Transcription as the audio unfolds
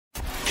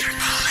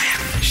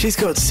She's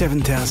got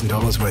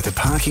 $7,000 worth of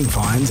parking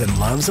fines and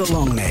loves a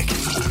long neck.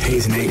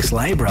 He's an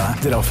ex-labourer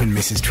that often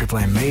misses Triple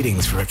M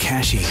meetings for a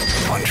cashy.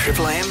 On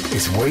Triple M,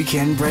 it's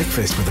Weekend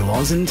Breakfast with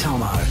Loz and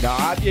Tomo.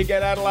 Up you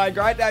get, Adelaide.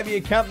 Great to have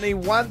your company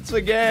once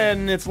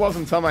again. It's Loz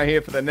and Tomo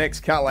here for the next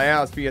couple of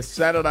hours for your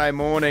Saturday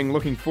morning.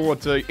 Looking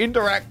forward to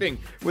interacting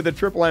with the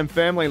Triple M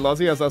family,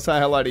 Lozzie, as I say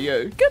hello to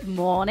you. Good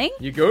morning.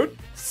 You good?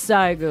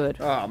 So good.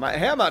 Oh, mate,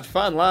 how much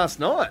fun last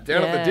night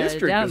down at the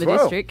district down as at the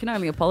well. district. Can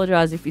only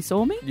apologise if you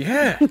saw me.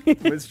 Yeah,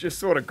 it was just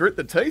sort of grit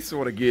the teeth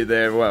sort of gear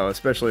there. Well,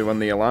 especially when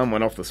the alarm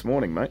went off this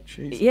morning, mate.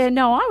 Jesus. Yeah,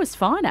 no, I was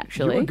fine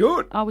actually. You were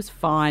good. I was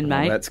fine,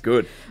 mate. That's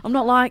good. I'm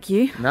not like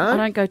you. No? I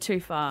don't go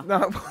too far.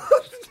 No,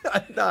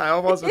 no, I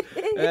wasn't.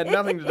 It had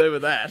nothing to do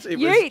with that. It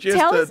You was just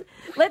tell us.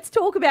 Let's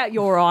talk about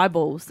your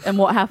eyeballs and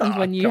what happens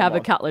when you come have a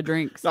on. couple of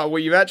drinks. No, well,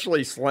 you've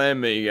actually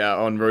slammed me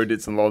on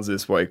Rudits and Loz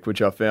this week,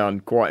 which I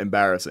found quite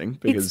embarrassing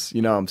because,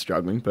 you know, I'm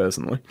struggling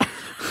personally.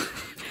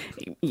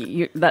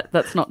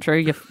 That's not true.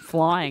 You're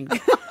flying.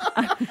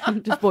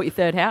 Just bought your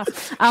third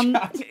house.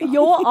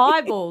 Your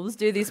eyeballs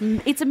do this.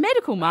 It's a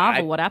medical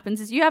marvel. What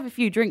happens is you have a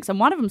few drinks and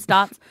one of them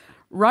starts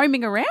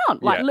roaming around.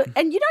 Yeah. Look,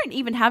 and you don't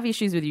even have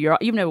issues with your.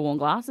 You've never worn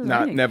glasses. No,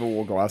 have you? never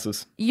wore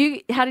glasses.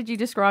 How did you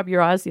describe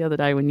your eyes the other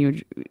day when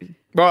you were?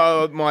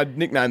 Well, my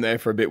nickname there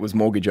for a bit was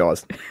Mortgage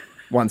Eyes.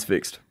 One's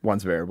fixed,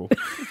 one's variable.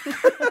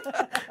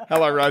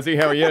 Hello, Rosie.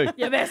 How are you?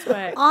 Your best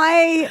way.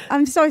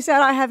 I'm so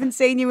sad I haven't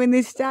seen you in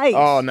this state.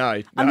 Oh,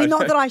 no. I mean,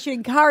 not that I should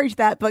encourage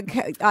that, but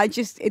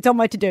it's on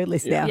my to-do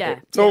list now. Yeah.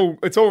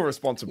 It's all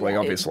responsibly,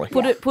 obviously.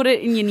 Put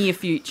it in your near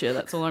future.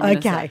 That's all I'm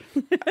going to Okay.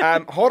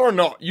 say. Hot or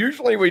not,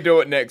 usually we do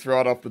it next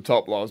right off the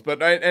top, Loz.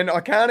 And I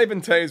can't even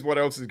tease what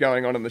else is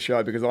going on in the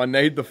show because I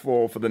need the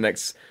floor for the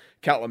next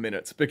couple of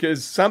minutes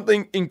because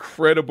something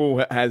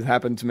incredible has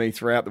happened to me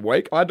throughout the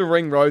week. I had to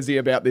ring Rosie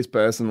about this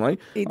personally.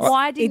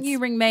 Why didn't you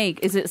ring me?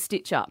 Is it a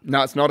stitch up?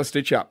 No, it's not a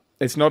stitch up.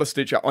 It's not a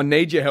stitch up. I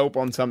need your help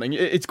on something.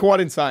 It's quite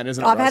insane,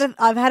 isn't it?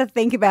 I've had to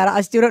think about it.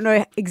 I still don't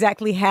know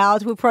exactly how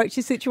to approach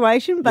the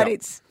situation, but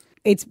Yep.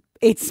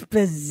 it's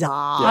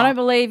bizarre. I don't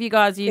believe you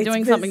guys. You're It's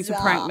doing something to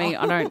bizarre. prank me.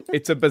 I don't.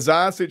 It's a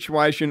bizarre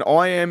situation.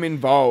 I am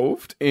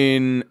involved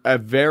in a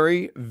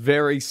very,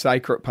 very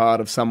sacred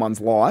part of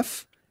someone's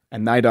life,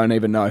 and they don't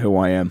even know who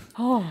I am.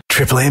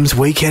 Triple M's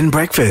Weekend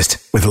Breakfast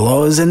with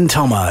Loz and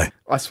Tomo.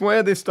 I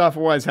swear this stuff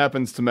always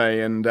happens to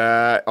me, and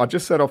I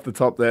just said off the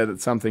top there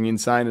that something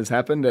insane has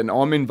happened, and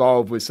I'm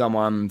involved with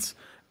someone's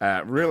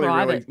really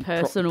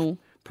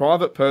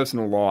private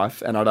personal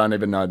life, and I don't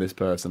even know this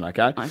person,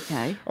 okay?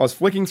 Okay. I was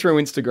flicking through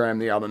Instagram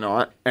the other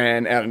night,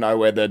 and out of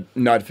nowhere the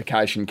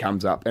notification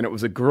comes up, and it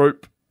was a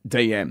group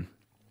DM,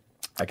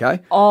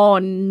 okay? Oh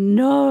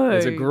no!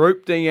 There's a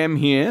group DM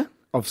here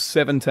of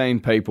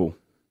 17 people.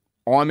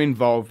 I'm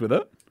involved with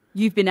it.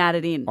 You've been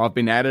added in. I've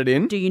been added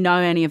in. Do you know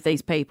any of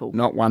these people?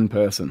 Not one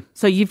person.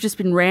 So you've just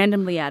been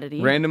randomly added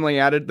in. Randomly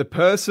added. The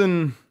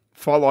person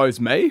follows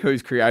me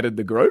who's created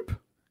the group,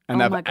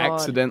 and Oh they've my God.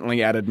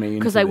 accidentally added me into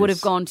Because they would this.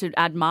 have gone to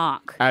add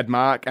Mark. Add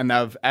Mark, and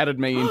they've added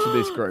me into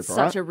this group, Such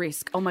right? a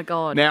risk. Oh my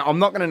God. Now, I'm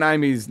not going to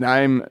name his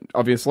name,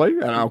 obviously,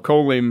 and I'll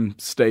call him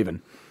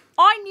Stephen.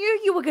 I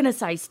knew you were going to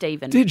say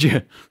Stephen. Did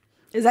you?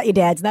 Is that your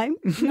dad's name?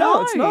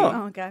 No, it's not.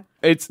 Oh, okay.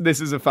 This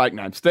is a fake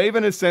name.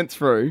 Stephen has sent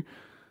through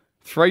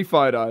 3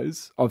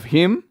 photos of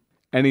him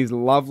and his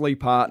lovely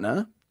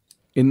partner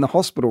in the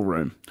hospital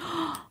room,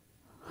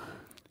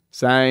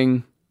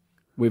 saying,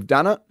 "We've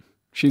done it.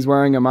 She's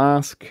wearing a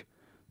mask.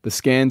 The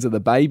scans of the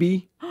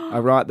baby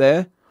are right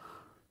there.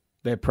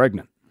 They're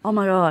pregnant. Oh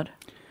my God.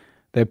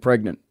 They're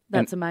pregnant."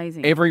 That's And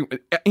amazing.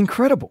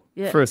 Incredible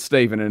Yeah. for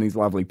Stephen and his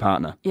lovely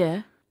partner.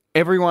 Yeah.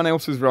 Everyone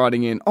else is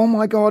writing in, "Oh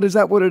my God, is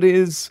that what it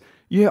is?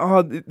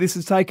 Yeah, this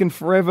has taken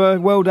forever.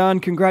 Well done.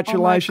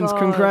 Congratulations. God.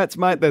 Congrats,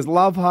 mate." There's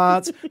love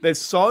hearts. There's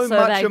so So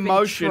much they've been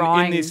emotion in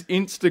trying. this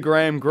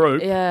Instagram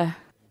group. Yeah.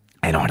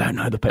 And I don't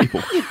know the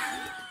people.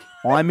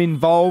 I'm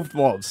involved,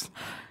 Loz.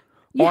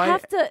 You I-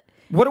 have to.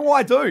 What do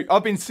I do?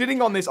 I've been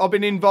sitting on this. I've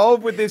been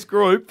involved with this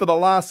group for the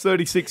last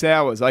 36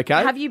 hours, okay?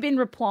 Have you been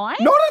replying?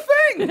 Not a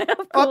thing.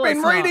 I've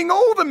been not. reading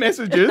all the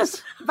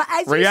messages, But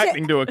as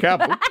reacting to a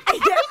couple.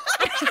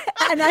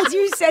 and as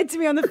you said to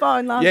me on the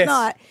phone last Yes.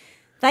 night,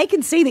 they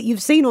can see that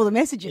you've seen all the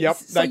messages. Yep,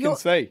 So they can you're-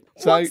 see.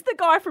 So, What's the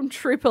guy from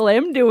Triple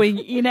M doing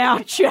in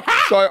our chat?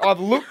 so I've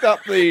looked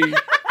up the...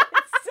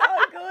 So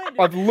good.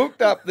 I've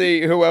looked up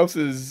the who else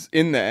is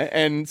in there,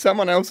 and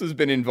someone else has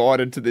been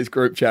invited to this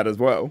group chat as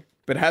well,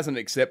 but hasn't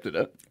accepted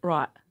it.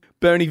 Right.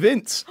 Bernie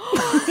Vince.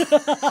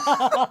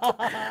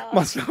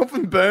 Myself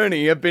and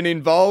Bernie have been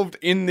involved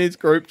in this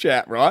group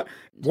chat, right?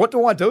 What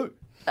do I do?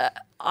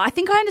 I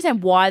think I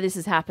understand why this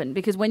has happened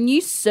because when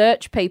you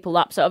search people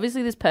up, so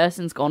obviously this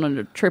person's gone on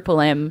a Triple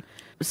M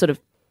sort of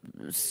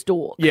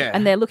stalk. Yeah.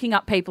 And they're looking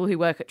up people who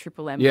work at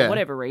Triple M Yeah. for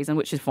whatever reason,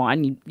 which is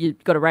fine.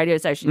 You've got a radio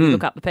station, you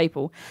look up the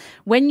people.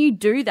 When you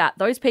do that,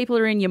 those people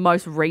are in your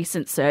most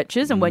recent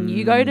searches. And when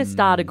you go to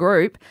start a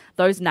group,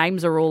 those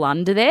names are all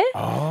under there.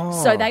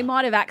 So they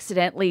might have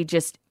accidentally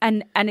just,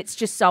 and it's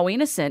just so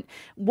innocent.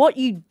 What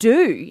you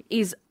do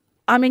is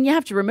I mean, you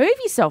have to remove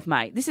yourself,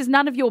 mate. This is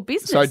none of your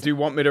business. So do you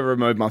want me to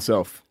remove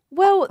myself?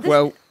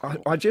 Well,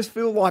 I just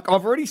feel like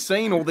I've already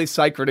seen all this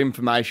sacred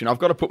information. I've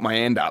got to put my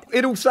hand up.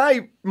 It'll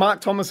say Mark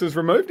Thomas has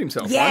removed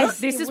himself. won't Yes.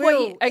 it? this It is what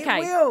will. you... It Okay,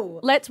 will.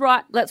 let's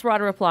write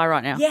a reply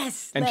right now.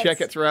 Yes. And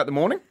check it throughout the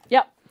morning?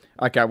 Yep.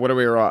 Okay, what do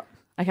we write?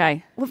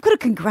 Okay. We've got to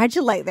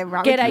congratulate them,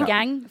 right? G'day,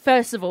 gang.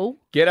 First of all,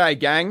 G'day,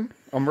 gang.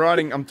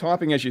 I'm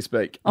typing as you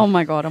speak. oh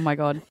my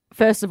God.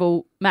 First of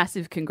all,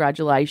 massive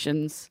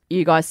congratulations.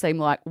 You guys seem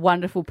like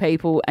wonderful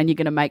people and you're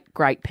going to make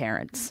great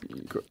parents.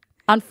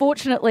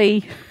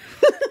 Unfortunately,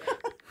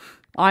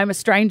 I'm a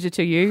stranger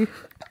to you.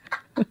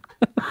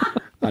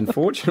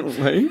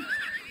 Unfortunately,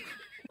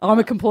 I'm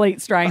a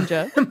complete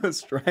stranger I'm a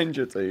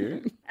stranger to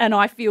you. and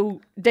I feel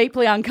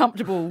deeply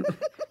uncomfortable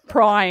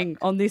prying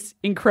on this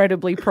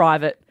incredibly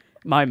private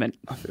moment.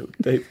 I feel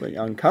deeply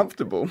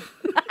uncomfortable.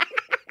 Are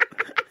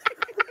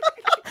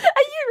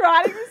you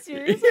writing this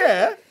seriously?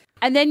 Yeah.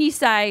 And then you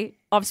say,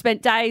 I've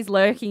spent days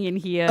lurking in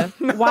here,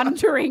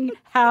 wondering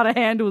how to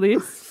handle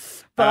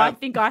this, but I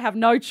think I have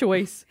no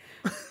choice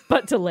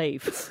but to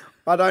leave.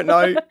 I don't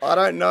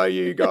know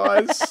you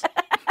guys.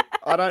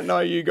 I don't know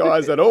you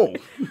guys at all.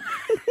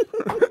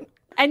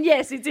 And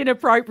yes, it's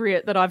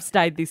inappropriate that I've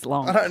stayed this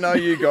long. I don't know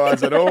you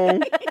guys at all.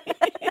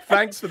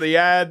 Thanks for the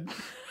ad.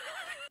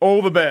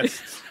 All the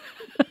best.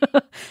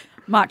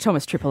 Mark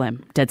Thomas, Triple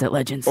M, Dead Set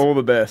Legends. All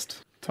the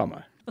best.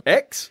 Tomo.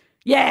 X?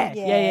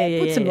 Yeah.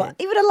 Put some love.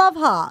 Even a love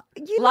heart.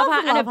 You Love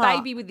love her and a heart.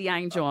 baby with the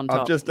angel on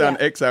top. I've just done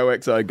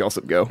XOXO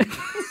Gossip Girl.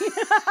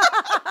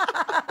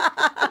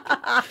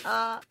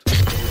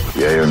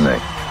 Yay or nay?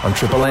 On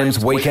Triple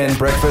M's Weekend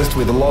Breakfast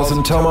with Loz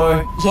and Tomo.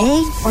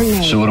 Yay or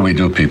nay? So what do we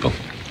do, people?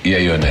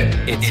 Yay or nay?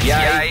 It's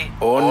yay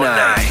or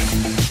nay.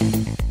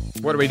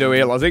 What do we do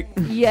here, Lozzie?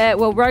 Yeah,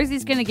 well,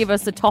 Rosie's going to give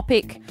us a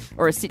topic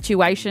or a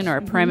situation or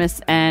a premise,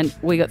 and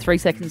we got 3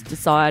 seconds to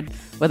decide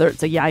whether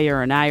it's a yay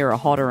or a nay or a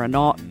hot or a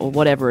not or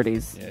whatever it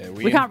is. Yeah,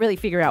 we can't really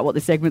figure out what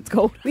the segment's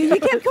called. You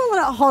kept calling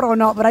it hot or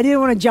not, but I didn't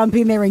want to jump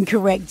in there and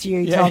correct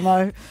you,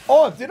 Tomo.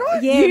 Oh, did I?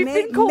 Yeah, You've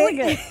been calling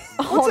it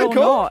hot it or called?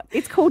 not.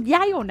 It's called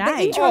yay or The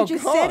nay. intro Oh,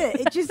 just God. said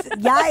it. It just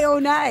yay or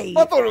nay.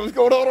 I thought it was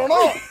called Hot or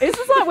Not. This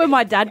is like when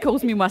my dad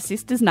calls me my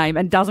sister's name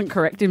and doesn't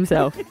correct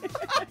himself.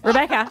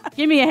 Rebecca,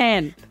 give me a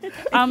hand.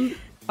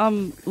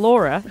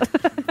 Laura.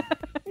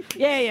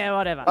 yeah,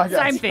 whatever. Okay,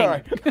 Same thing.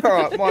 sorry. All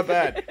right, my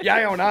bad.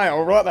 Yay or nay?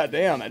 I'll write that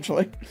down,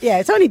 actually. Yeah,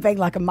 it's only been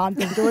like a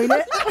month of doing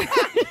it.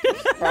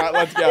 All right,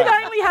 let's go. It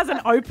only has an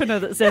opener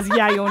that says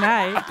yay or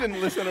nay. Didn't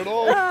listen at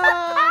all. All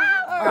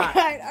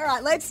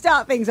right, let's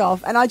start things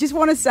off. And I just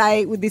want to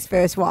say with this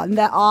first one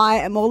that I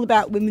am all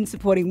about women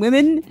supporting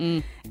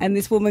women. And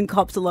this woman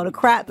cops a lot of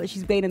crap, but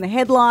she's been in the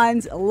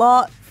headlines a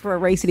lot for a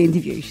recent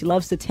interview. She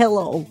loves to tell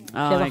all. She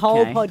has a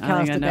whole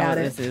podcast about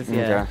it. This is,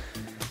 yeah.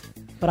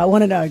 But I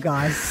want to know,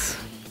 guys,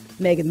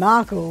 Meghan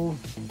Markle,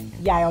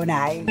 yay or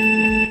nay?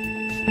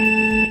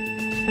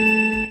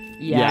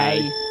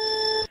 Yay.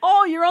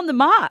 Oh, you're on the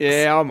mark.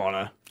 Yeah, I'm on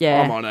her.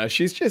 Yeah. I'm on her.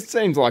 She's just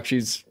seems like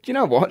she's, you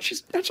know what?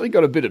 She's actually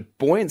got a bit of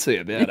buoyancy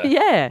about her.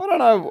 Yeah. I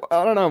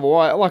don't know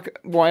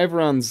why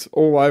everyone's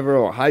all over her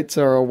or hates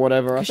her or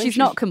whatever. I think She's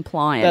not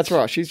compliant. That's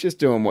right. She's just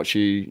doing what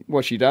she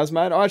does,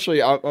 mate.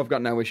 I've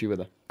got no issue with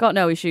her. Got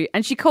no issue.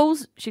 And she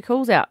calls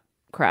out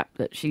crap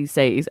that she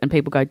sees and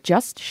people go,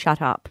 just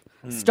shut up.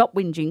 Stop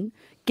whinging.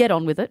 Get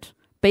on with it.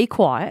 Be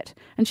quiet.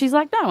 And she's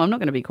like, no, I'm not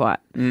going to be quiet.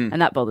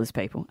 And that bothers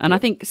people. And I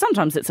think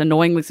sometimes it's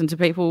annoying listening to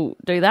people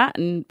do that,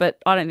 but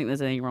I don't think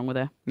there's anything wrong with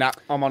her. Nah,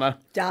 I'm on her.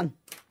 Done.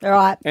 All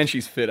right. And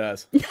she's fit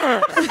as.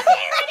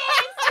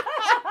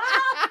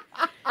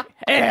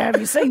 Have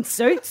you seen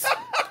Suits?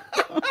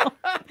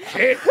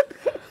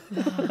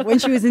 When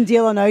she was in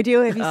Deal or No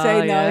Deal, have you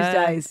seen yeah.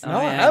 those days? No,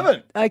 I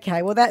haven't.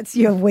 Okay, well, that's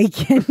your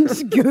weekend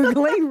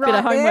Googling right Bit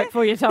of homework there.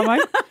 for you, Tomo.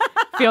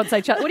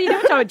 Fiance chat. What are you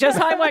doing, Tomo? Just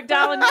homework,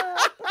 darling.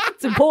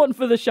 It's important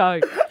for the show.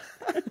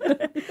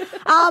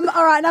 All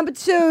right, number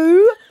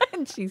 2,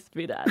 And she's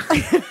fit ass.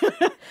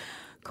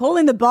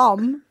 calling the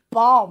bomb.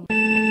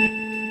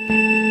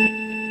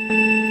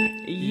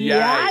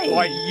 Yay.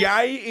 Like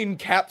yay in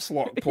caps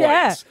lock, please.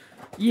 Yeah.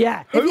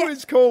 Yeah. Who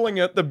is calling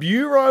it the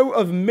Bureau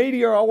of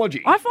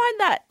Meteorology? I find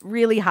that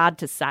really hard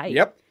to say.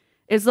 Yep.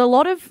 There's a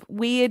lot of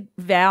weird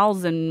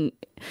vowels and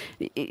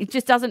it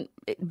just doesn't.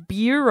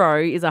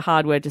 Bureau is a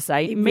hard word to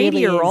say. It really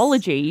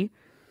Meteorology.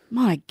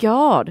 My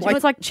God.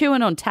 It's like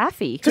chewing on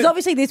taffy. Because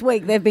obviously this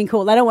week they've been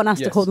called, they don't want us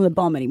to Yes. call them the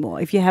bomb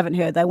anymore. If you haven't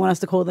heard, they want us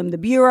to call them the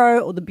Bureau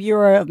or the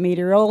Bureau of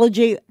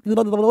Meteorology.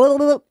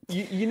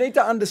 You need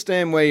to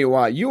understand where you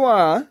are. You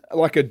are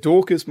like a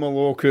Dorcas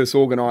Malorcas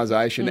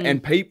organisation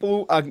and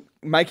people are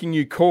making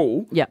you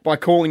cool Yep. by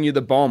calling you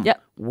the bomb.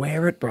 Yep.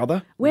 Wear it,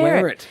 brother.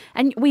 Wear it.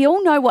 And we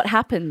all know what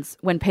happens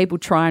when people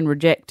try and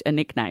reject a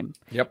nickname.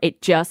 Yep.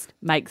 It just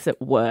makes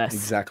it worse.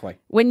 Exactly.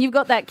 When you've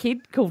got that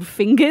kid called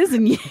Fingers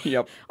and you,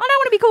 Yep. I don't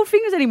want to be called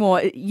Fingers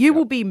anymore. You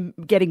will be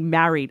getting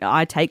married.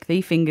 I take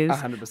thee Fingers.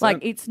 100%. Like,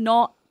 it's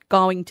not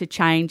going to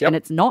change Yep. and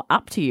it's not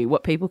up to you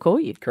what people call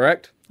you.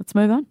 Correct. Let's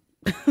move on.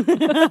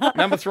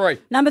 Number 3.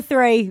 Number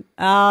 3,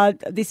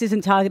 this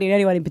isn't targeting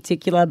anyone in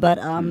particular, but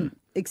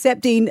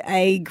accepting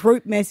a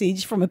group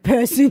message from a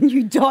person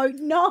you don't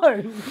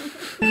know.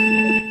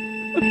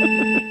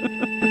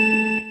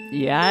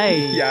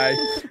 Yay. Yay.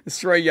 There's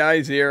 3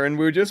 yays here, and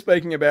we were just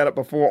speaking about it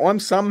before. I'm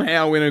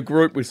somehow in a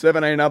group with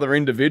 17 other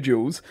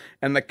individuals,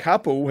 and the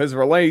couple has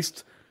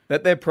released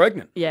that they're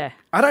pregnant. Yeah.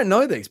 I don't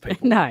know these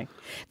people. No.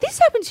 This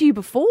happened to you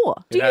before.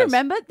 Do It you has.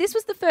 remember? This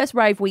was the first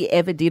rave we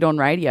ever did on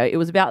radio. It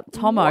was about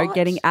Tomo What?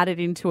 getting added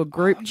into a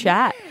group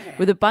chat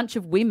with a bunch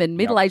of women,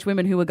 middle-aged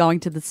women who were going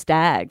to the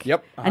stag.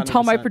 Yep, And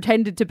Tomo 100%.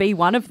 pretended to be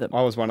one of them.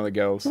 I was one of the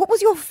girls. What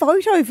was your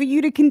photo for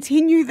you to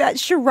continue that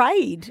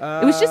charade?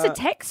 It was just a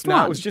text No,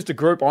 one. it was just a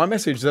group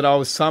iMessage that I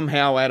was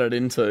somehow added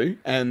into,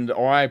 and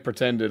I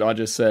pretended, I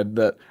just said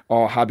that,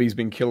 oh, hubby's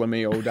been killing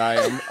me all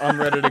day.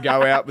 I'm ready to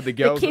go out with the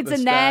girls. kids at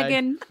the are stag.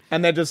 nagging.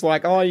 And they're just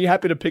like, oh, are you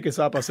happy to pick us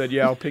up? I said,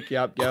 yeah, I'll pick you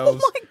up,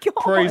 girls. Oh my God.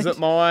 Pre's at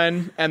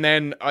mine. And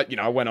then, I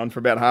went on for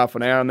about half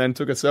an hour and then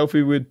took a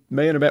selfie with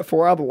me and about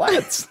 4 other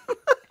lads.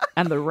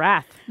 And the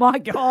wrath. My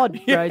God,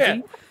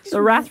 Rosie.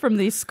 The wrath from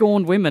these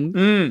scorned women.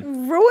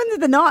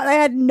 Ruined the night. They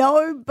had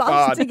no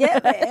bus to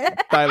get there.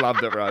 They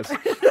loved it, Rose.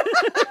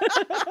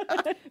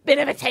 Bit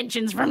of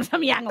attentions from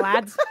some young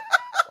lads.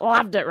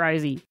 Loved it,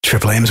 Rosie.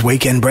 Triple M's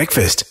Weekend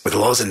Breakfast with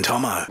Loz and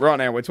Tomo. Right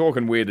now, we're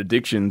talking weird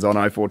addictions on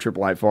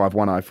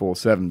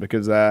 0488851047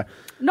 because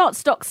Not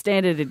stock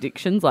standard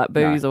addictions like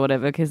booze or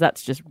whatever, because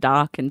that's just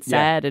dark and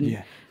sad, and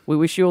yeah. we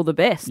wish you all the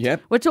best.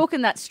 Yep. We're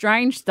talking that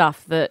strange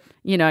stuff that,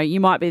 you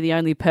might be the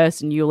only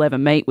person you'll ever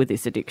meet with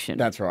this addiction.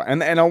 that's right.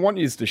 And I want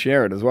you to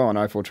share it as well on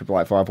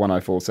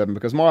 0488851047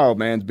 because my old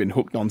man's been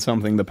hooked on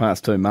something the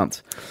past 2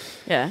 months.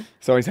 Yeah.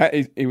 So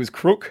he was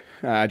crook,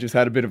 just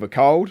had a bit of a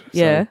cold. So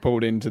Yeah.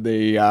 pulled into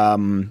the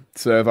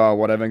servo or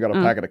whatever and got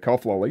a packet of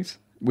cough lollies,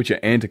 which are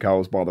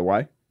Anticols, by the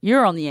way.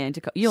 You're on the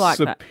antico. You like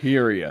that.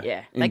 Superior.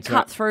 Yeah. They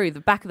cut through the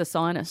back of the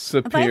sinus.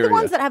 Are they Superior. the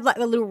ones that have like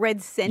the little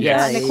red centre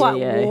Yes. and they're quite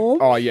Yeah. warm?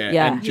 Oh, yeah.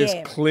 Yeah. And just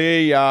Yeah.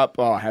 clear you up.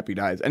 Oh, happy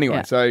days. Anyway,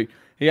 Yeah. so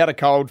he had a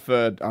cold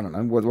for, I don't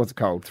know, what's a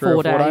cold? 3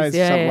 or 4 4 days. days?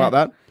 Yeah, something yeah. like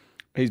that.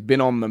 He's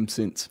been on them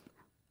since.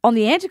 On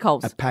the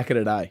anticols. A packet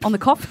a day. On the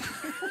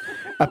cough.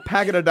 A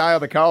packet a day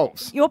of the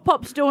Coles. Your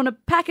pop's doing a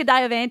pack a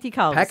day of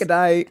anticols. Pack a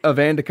day of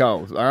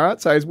Anticols. All right.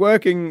 So he's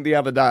working the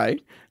other day,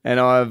 and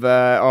I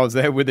was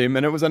there with him,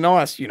 and it was a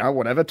nice,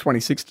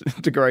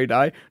 26-degree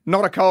day.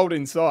 Not a cold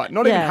in sight.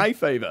 Not even Yeah. hay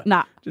fever.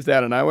 Nah. Just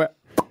out of nowhere,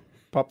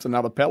 pops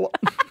another pellet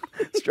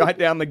straight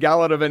down the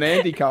gullet of an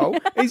Anticol.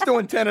 He's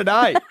doing 10 a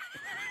day.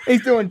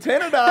 He's doing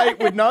 10 a day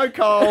with no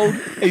cold.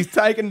 He's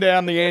taken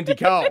down the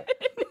Anticol.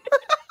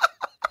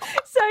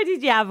 So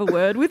did you have a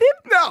word with him?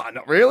 No,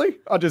 not really.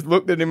 I just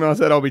looked at him and I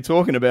said, I'll be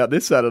talking about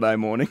this Saturday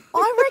morning.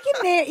 I reckon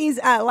there is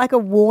like a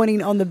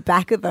warning on the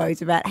back of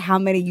those about how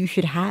many you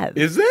should have.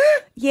 Is there?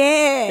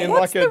 Yeah. In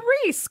What's like a the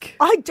risk?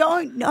 I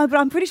don't know, but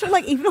I'm pretty sure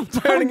like even on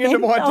turning into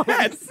my Mentos-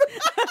 dad.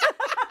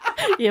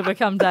 You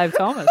become Dave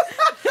Thomas.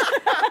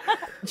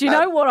 Do you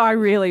know what I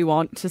really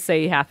want to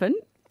see happen?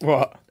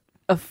 What?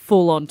 A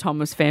full-on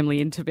Thomas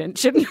family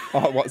intervention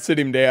Oh, what? Sit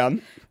him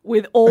down.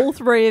 with all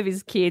 3 of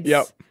his kids,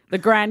 Yep. the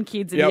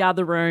grandkids in Yep. the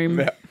other room,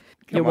 Yep.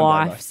 your Come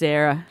on, wife, Davo.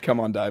 Sarah. Come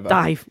on, Dave.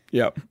 Dave,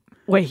 Yep.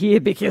 we're here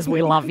because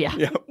we love you.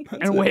 Yep.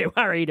 That's And it. we're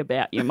worried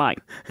about you, mate.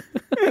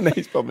 And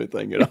he's probably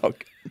thinking, oh,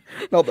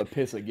 not the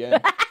piss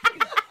again.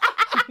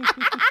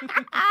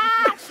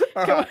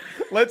 All right,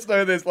 let's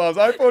do this, loves.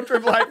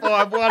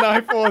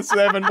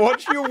 0488851047.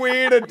 What's your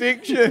weird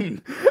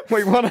addiction?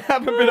 We want to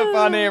have a bit of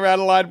fun here,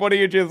 Adelaide. What do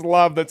you just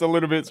love that's a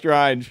little bit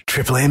strange?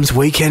 Triple M's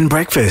Weekend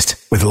Breakfast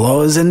with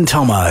Loz and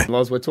Tomo.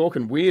 Loz, we're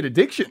talking weird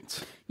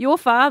addictions. Your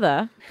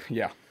father,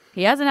 Yeah.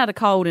 he hasn't had a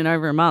cold in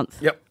over a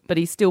month. Yep. But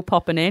he's still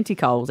popping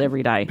anticols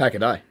every day. Pack a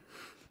day.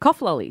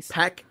 Cough lollies.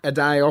 Pack a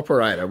day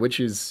operator, which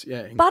is,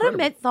 Butter incredible.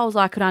 menthols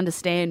I could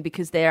understand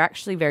because they're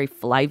actually very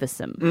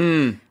flavoursome.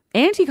 Mm.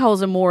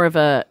 Anticols are more of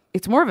a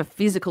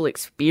physical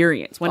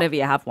experience whenever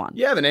you have one.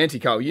 You have an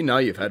Anticol, you know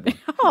you've had one.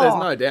 There's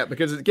no doubt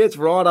because it gets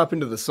right up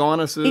into the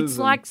sinuses. It's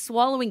like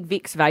swallowing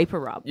Vicks Vapor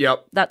Rub.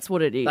 Yep. That's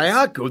what it is. They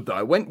are good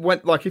though. When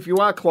like if you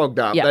are clogged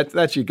up, Yep.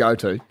 that's your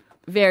go-to.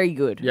 Very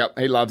good. Yep,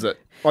 he loves it.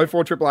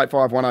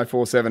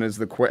 0488851047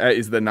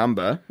 is the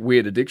number.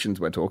 Weird addictions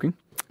we're talking.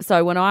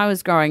 So when I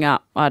was growing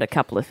up, I had a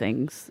couple of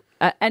things.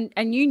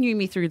 And you knew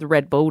me through the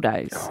Red Bull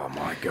days. Oh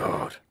my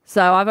god.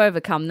 So I've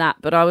overcome that,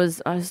 but I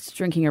was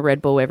drinking a Red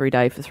Bull every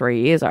day for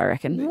 3 years, I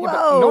reckon. Yeah,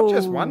 but not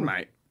just one,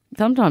 mate.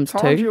 Sometimes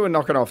Times 2. you were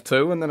knocking off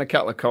 2 and then a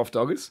couple of cough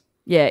doggers.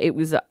 Yeah, it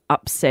was an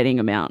upsetting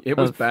amount It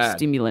was of bad.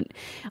 stimulant.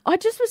 I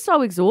just was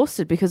so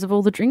exhausted because of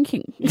all the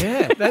drinking.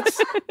 Yeah, that's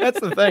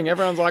the thing.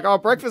 Everyone's like, oh,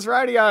 breakfast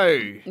radio.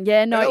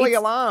 Yeah, no, early it's-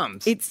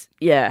 alarms.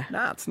 Nah,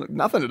 Nah, it's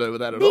nothing to do with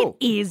that at it all.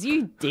 is,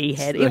 you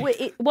D-head.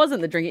 It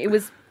wasn't the drinking. It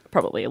was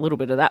probably a little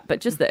bit of that, but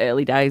just the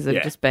early days of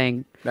Yeah. just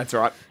being That's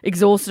right.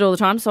 exhausted all the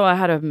time. So I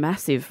had a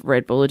massive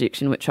Red Bull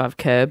addiction, which I've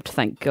curbed,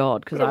 thank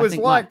God. Because It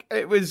was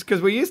it was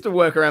because we used to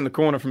work around the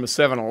corner from a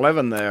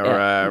 7-Eleven there,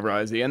 Yeah.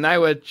 Rosie, and they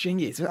were,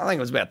 genius. I think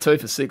it was about 2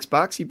 for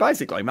 $6. You're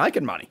basically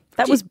making money.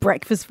 That was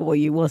breakfast for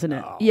you, wasn't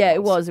it? yeah,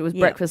 it was. It was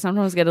breakfast.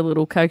 Sometimes get a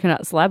little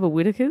coconut slab of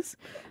Whitakers.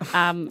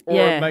 Or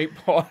a meat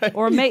pie.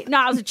 Or a meat.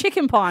 No, it was a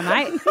chicken pie,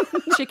 mate.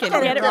 Chicken.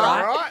 Get it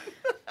right. All right.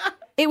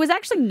 It was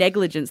actually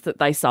negligence that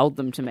they sold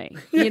them to me.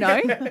 You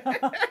know,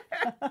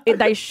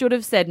 they should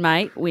have said,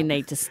 "Mate, we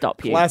need to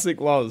stop you." Classic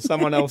Loz.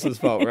 Someone else's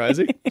fault,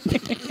 Rosie.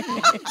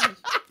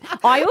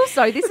 I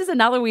also, this is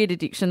another weird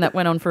addiction that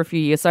went on for a few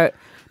years. So,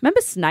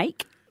 remember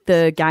Snake,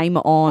 the game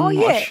on Oh,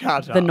 yeah.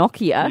 Shut the up.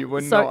 Nokia? You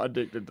were So- not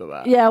addicted to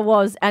that. Yeah, I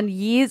was. And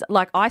years,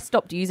 like, I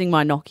stopped using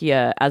my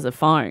Nokia as a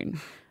phone.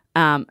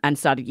 And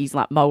started using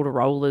like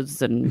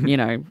Motorola's and, you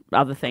know,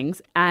 other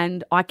things.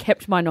 And I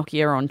kept my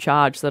Nokia on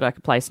charge so that I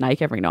could play Snake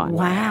every night.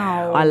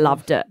 Wow. I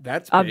loved it.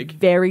 That's a big.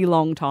 very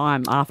long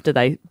time after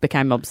they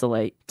became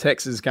obsolete.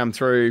 Text has come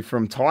through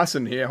from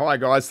Tyson here. Hi,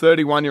 guys.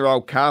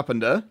 31-year-old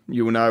carpenter.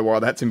 You will know why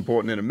that's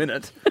important in a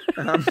minute.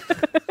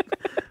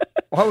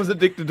 I was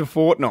addicted to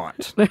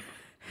Fortnite.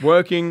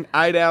 Working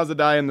 8 hours a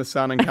day in the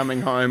sun and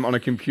coming home on a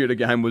computer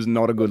game was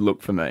not a good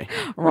look for me.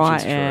 Right, Which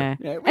is true. yeah.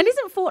 Yeah, And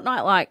isn't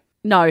Fortnite like,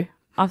 no,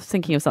 I was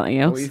thinking of something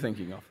else. What are you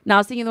thinking of? No, I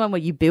was thinking the one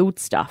where you build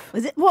stuff.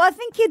 Was it? Well, I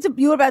think kids.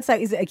 You were about to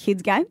say, is it a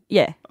kids' game?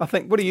 Yeah. I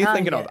think, what are you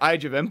thinking yeah. of?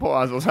 Age of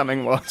Empires or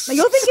something, Loz? No,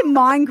 you're thinking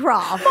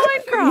Minecraft.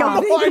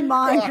 You're thinking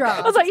Minecraft.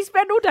 I was like, you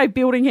spend all day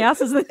building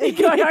houses and then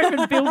you go home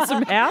and build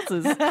some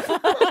houses.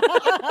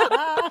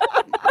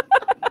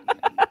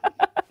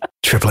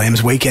 Triple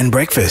M's Weekend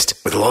Breakfast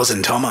with Loz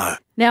and Tomo.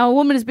 Now, a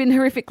woman has been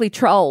horrifically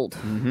trolled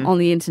Mm-hmm. on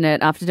the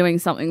internet after doing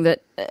something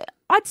that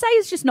I'd say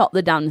is just not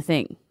the done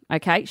thing.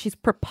 Okay, she's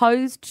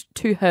proposed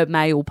to her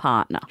male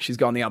partner. She's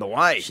gone the other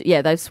way.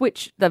 Yeah, they've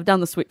switched. They've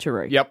done the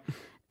switcheroo. Yep.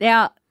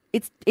 Now,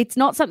 it's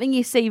not something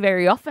you see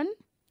very often.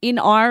 In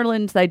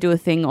Ireland, they do a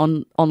thing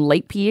on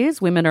leap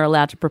years. Women are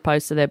allowed to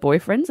propose to their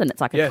boyfriends, and it's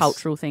like a Yes.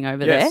 cultural thing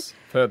over Yes,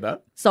 heard that. there.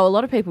 So a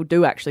lot of people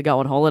do actually go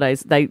on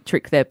holidays. They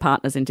trick their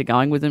partners into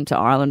going with them to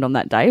Ireland on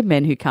that day.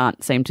 Men who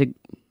can't seem to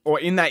Or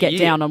in that get year.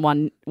 down on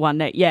one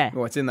knee. Yeah,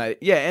 Oh, it's in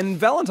that. Yeah, and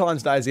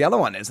Valentine's Day is the other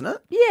one, isn't it?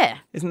 yeah,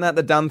 Isn't that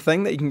the done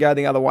thing that you can go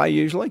the other way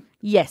usually?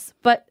 yes.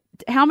 But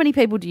how many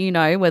people do you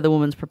know where the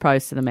woman's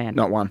proposed to the man?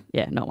 Not one.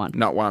 Yeah, not one.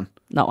 Not one.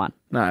 Not one.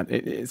 No.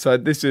 So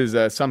this is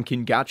some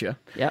Kingacha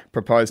Yep.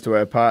 proposed to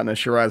her partner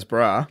Shiraz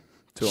Bra.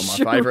 Two of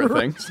my favourite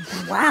things.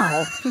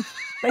 Wow.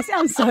 They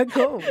sound so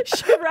cool.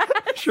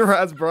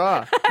 Shiraz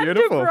Bra.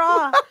 Beautiful.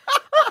 Bruh.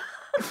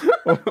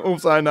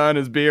 Also known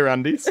as beer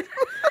undies.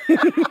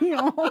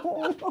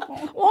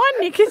 Why,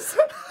 knickers?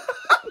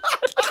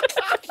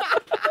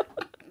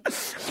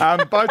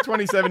 Both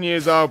 27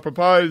 years old,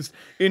 proposed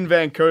in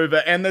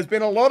Vancouver, and there's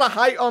been a lot of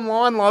hate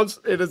online, Loves.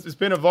 It's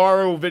been a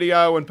viral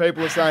video, and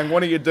people are saying,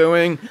 "What are you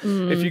doing?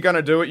 If you're going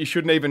to do it, you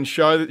shouldn't even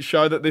show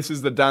that this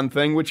is the done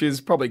thing," which is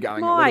probably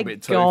going a My little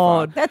bit too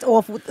God. far. That's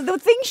awful. The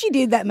thing she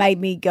did that made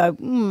me go,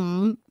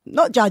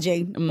 not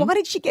judging. Why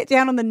did she get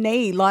down on the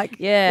knee like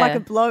a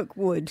bloke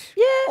would?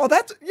 Oh,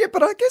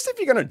 but I guess if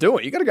you're going to do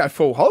it, you got to go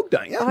full hog,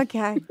 don't you?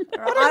 Okay.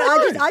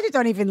 I just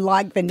don't even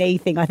like the knee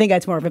thing. I think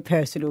that's more of a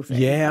personal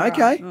thing. Yeah.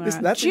 Okay.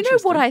 That's Do you know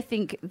what I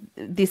think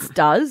this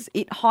does?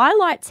 It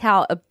highlights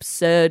how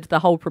absurd the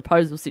whole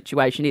proposal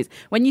situation is.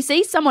 When you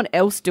see someone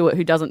else do it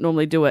who doesn't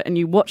normally do it and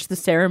you watch the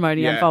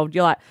ceremony Yeah. unfold,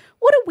 you're like,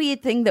 what a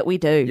weird thing that we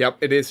do. Yep,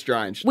 it is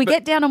strange. We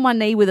get down on one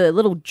knee with a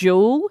little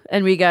jewel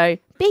and we go,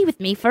 be with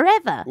me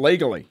forever.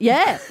 legally.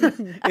 Yeah.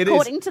 It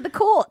According to the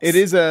courts. It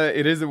is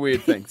a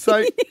weird thing.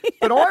 So,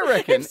 but I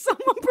reckon If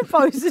someone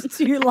proposes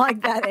to you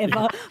like that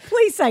ever,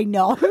 please say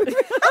no.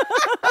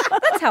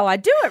 That's how I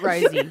do it,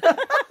 Rosie.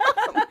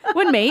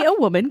 When a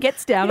woman,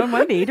 gets down on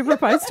one knee to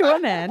propose to a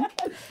man,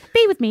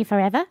 be with me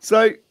forever.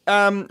 so.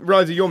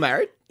 Rosie, you're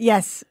married.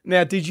 Yes.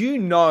 Now, did you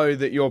know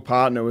that your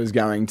partner was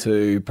going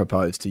to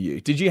propose to you?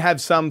 Did you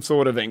have some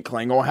sort of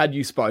inkling, or had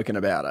you spoken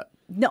about it?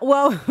 No,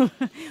 well,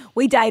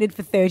 we dated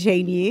for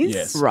 13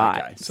 years.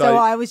 Right. Okay. So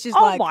I was just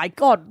Oh like, my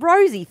God,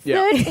 Rosie,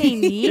 Yeah.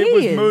 13 years.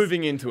 It was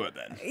moving into it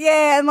then.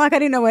 yeah, and like I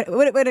didn't know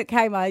when it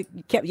came, I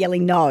kept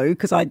yelling no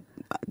because I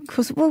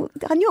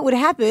knew it would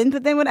happen,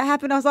 but then when it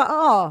happened, I was like,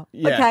 oh,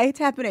 Yeah. okay, it's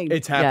happening.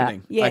 It's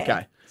happening. Yeah.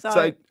 Okay.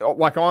 So- So,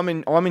 like, I'm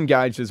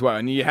engaged as well,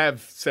 and you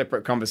have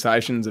separate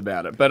conversations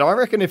about it. But I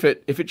reckon if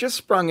it just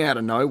sprung out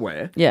of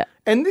nowhere, Yeah.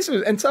 and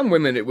some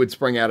women it would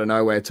spring out of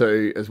nowhere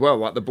too as well.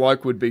 Like the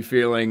bloke would be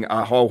feeling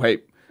a whole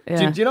heap.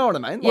 Yeah. Do you know what I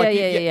mean? Yeah, Like,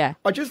 yeah.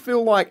 I just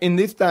feel like in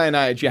this day and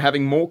age, you're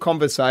having more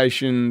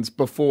conversations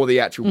before the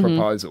actual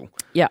proposal.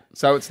 Yeah.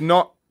 So it's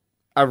not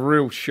a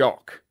real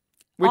shock,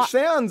 which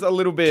sounds a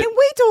little bit. Can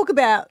we talk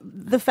about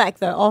the fact,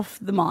 though, off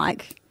the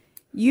mic,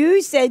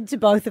 you said to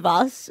both of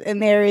us,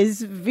 and there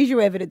is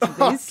visual evidence of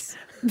this,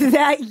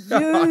 that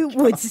you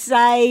would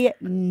say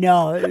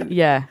no.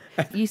 Yeah.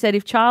 You said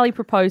if Charlie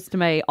proposed to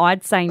me,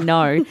 I'd say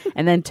no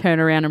and then turn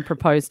around and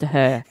propose to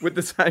her. With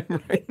the same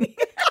ring.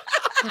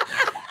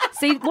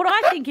 See, what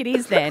I think it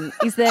is then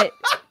is that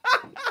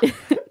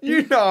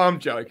You know I'm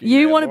joking. You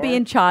there, want to be Lauren.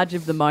 in charge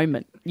of the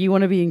moment. You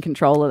want to be in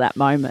control of that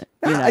moment.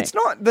 You know? It's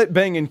not that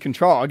being in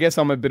control. I guess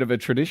I'm a bit of a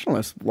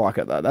traditionalist like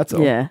it, though. That's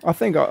all. Yeah. I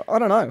think, I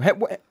don't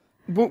know.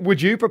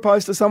 Would you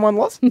propose to someone,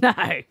 Loz? No.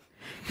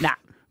 Nah.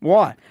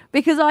 Why?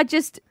 Because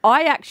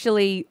I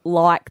actually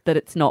like that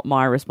it's not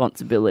my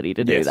responsibility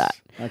to do Yes. that.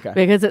 Okay.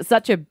 Because it's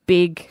such a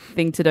big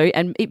thing to do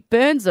and it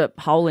burns a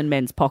hole in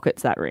men's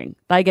pockets, that ring.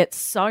 They get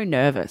so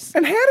nervous.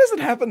 And how does it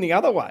happen the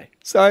other way?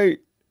 So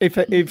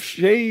if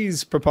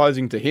she's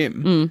proposing to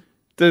him,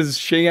 does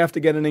she have to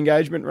get an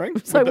engagement ring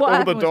with So what all the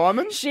happened was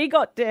diamonds? She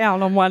got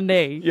down on one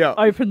knee, Yeah.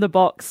 opened the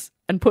box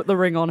and put the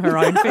ring on her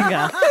own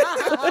finger.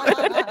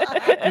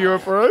 Do you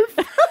approve?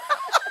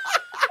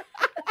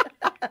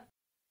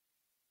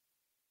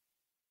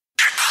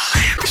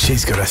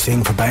 She's got a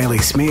thing for Bailey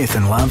Smith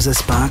and loves a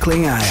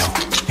sparkling ale.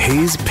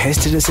 He's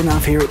pestered us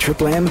enough here at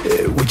Triple M.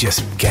 We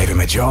just gave him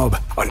a job.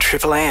 On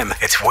Triple M,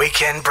 it's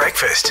Weekend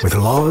Breakfast with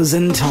Loz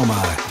and Tomo.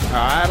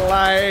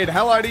 Adelaide,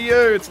 hello to you.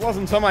 It's Loz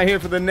and Tomo here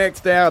for the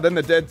next hour. Then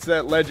the Dead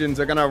Set Legends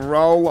are going to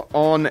roll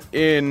on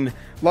in.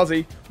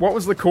 Lozzie, what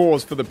was the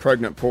cause for the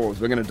pregnant pause?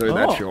 We're going to do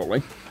that Oh.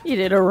 shortly. You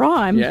did a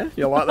rhyme. Yeah?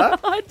 You like that?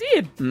 I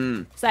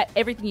did. So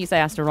everything you say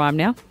has to rhyme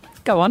now.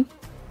 Go on.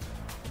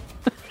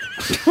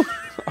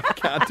 I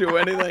can't do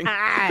anything.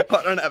 I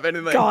don't have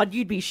anything. God,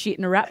 you'd be shit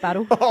in a rap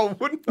battle. Oh,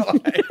 wouldn't I?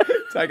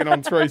 Taking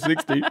on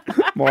 360,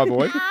 my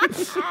boy.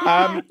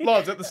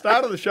 Loz, at the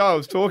start of the show, I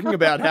was talking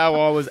about how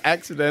I was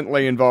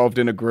accidentally involved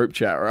in a group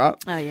chat, right?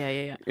 Oh,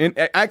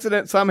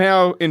 yeah.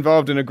 Somehow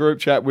involved in a group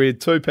chat with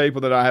two people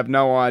that I have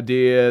no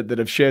idea that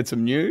have shared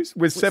some news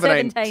with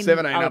 17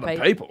 other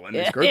people in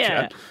this group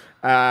chat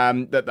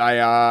that they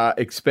are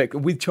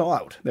with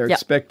child. They're Yep.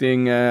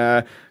 expecting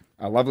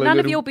a lovely None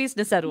little... of your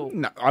business at all.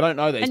 No, I don't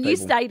know these And people. you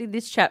stayed in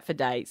this chat for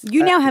days.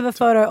 You now have a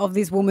photo of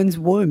this woman's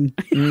womb,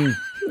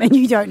 and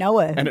you don't know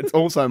her. And it's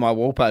also my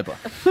wallpaper.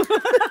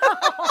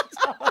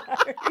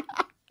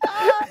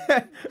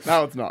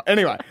 No, it's not.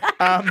 Anyway,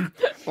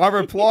 I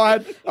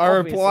replied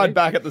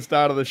back at the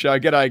start of the show.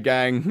 G'day,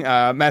 gang.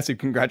 Massive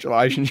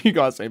congratulations. You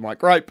guys seem like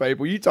great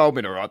people. You told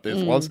me to write this,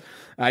 Loz.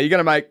 You're going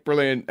to make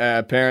brilliant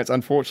parents.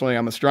 Unfortunately,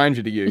 I'm a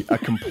stranger to you, a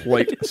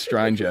complete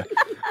stranger.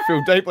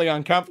 Feel deeply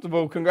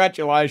uncomfortable.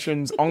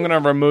 Congratulations. I'm going to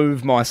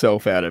remove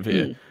myself out of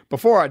here.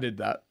 Before I did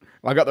that,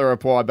 I got the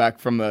reply back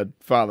from the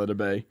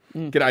father-to-be.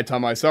 G'day,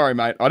 Tomo. Sorry,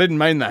 mate. I didn't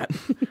mean that.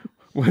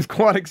 Was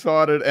quite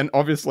excited and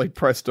obviously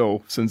pressed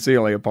all.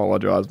 Sincerely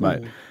apologise,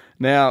 mate.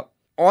 Now,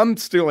 I'm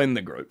still in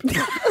the group.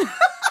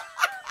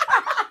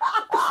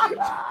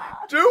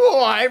 Do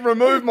I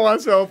remove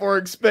myself or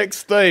expect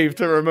Steve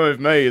to remove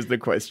me is the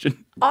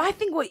question. I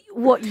think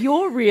what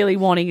you're really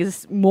wanting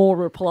is more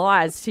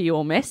replies to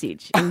your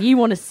message. And you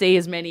want to see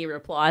as many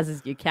replies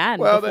as you can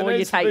Well, there before you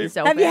needs to take be-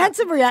 yourself Have you out. had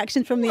some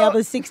reactions from the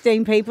other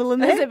 16 people in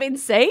Has there? it been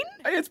seen?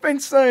 It's been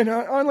seen.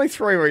 Only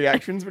 3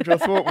 reactions, which I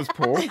thought was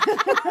poor.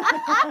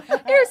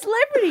 You're a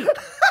celebrity.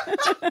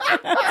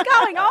 What's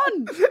going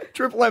on?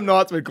 Triple M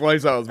Nights with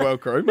Gleeso as well,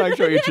 crew. Make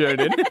sure you tune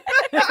in.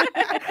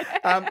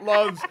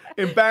 Loves,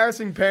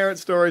 embarrassing parent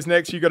stories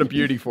next. You got a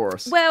beauty for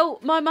us. Well,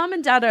 my mum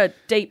and dad are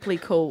deeply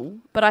cool,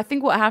 but I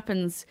think what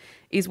happens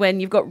is when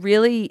you've got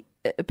really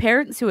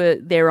parents who are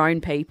their own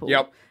people.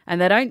 Yep. And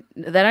they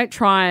don't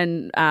try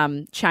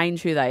and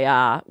change who they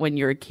are when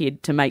you're a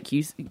kid to make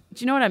you. Do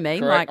you know what I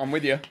mean? Correct, I'm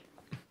with you.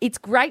 It's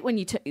great when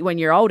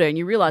you're older and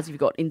you realise you've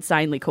got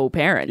insanely cool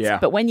parents. Yeah.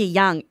 But when you're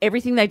young,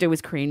 everything they do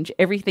is cringe.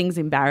 Everything's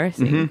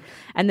embarrassing. Mm-hmm.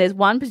 And there's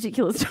one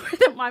particular story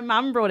that my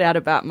mum brought out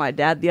about my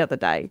dad the other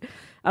day,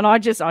 and I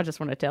just want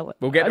to tell it.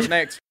 We'll get to it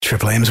next.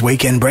 Triple M's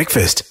Weekend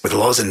Breakfast with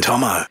Loz and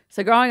Tomo.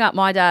 So growing up,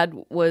 my dad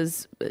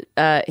was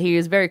he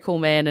was a very cool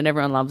man and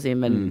everyone loves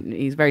him and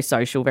he's very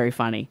social, very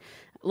funny.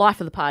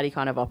 Life of the party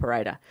kind of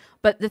operator.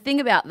 But the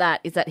thing about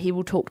that is that he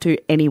will talk to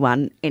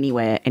anyone,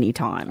 anywhere,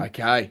 anytime.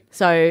 Okay.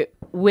 So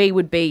we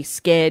would be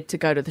scared to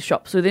go to the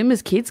shops with him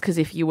as kids because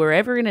if you were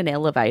ever in an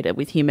elevator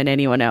with him and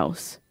anyone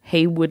else,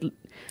 he would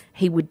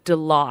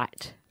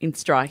delight in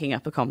striking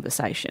up a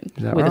conversation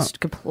with right? a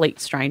complete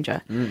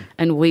stranger.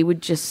 And we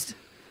would just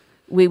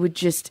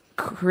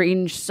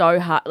cringe so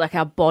hard, like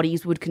our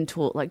bodies would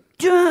contort, like,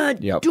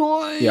 Dad, Yep.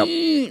 don't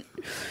Yep.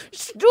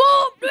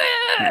 stop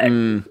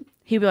it.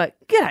 He'd be like,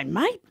 "G'day,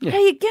 mate. How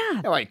you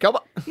going? Oh, wait, come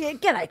on. Yeah,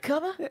 g'day,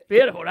 cover.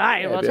 Beautiful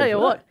day. Well, I'll tell you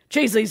beautiful. what.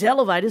 Geez, these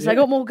elevators, they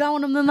got more going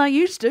on them than they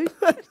used to.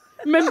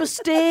 Remember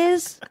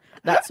stairs?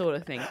 That sort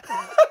of thing.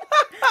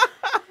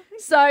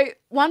 So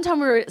one time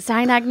we were at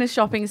St. Agnes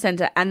Shopping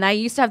Centre and they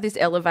used to have this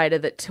elevator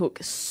that took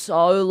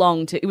so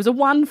long it was a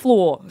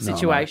 1-floor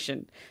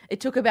situation. It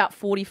took about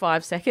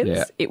 45 seconds.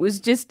 Yeah. It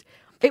was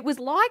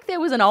like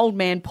there was an old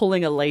man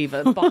pulling a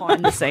lever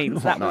behind the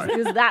scenes. It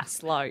was that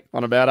slow.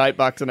 On about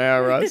 $8 an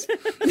hour, Rose.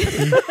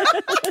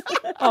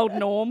 Old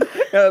Norm.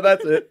 Yeah,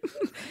 that's it.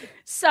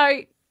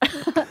 So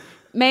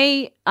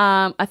me,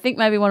 I think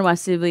maybe one of my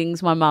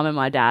siblings, my mum and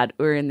my dad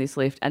were in this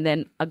lift and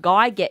then a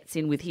guy gets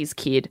in with his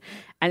kid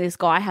and this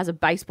guy has a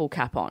baseball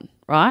cap on,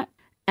 right?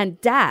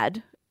 And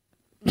Dad,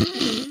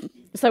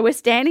 so we're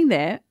standing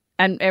there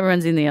and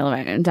everyone's in the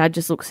elevator, and Dad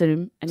just looks at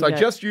him. And So he goes,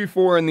 just you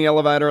four in the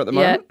elevator at the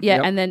moment? yeah,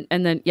 Yep. and then,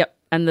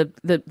 and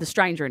the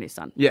stranger and his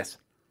son. Yes.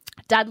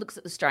 Dad looks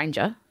at the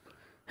stranger,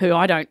 who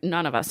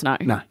none of us know.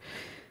 No.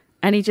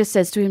 And he just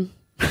says to him,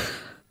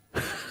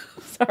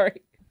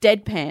 sorry,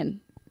 deadpan,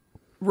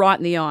 right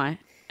in the eye,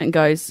 and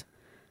goes,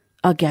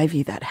 I gave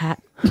you that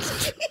hat.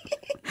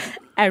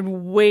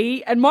 And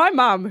my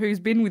mum, who's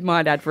been with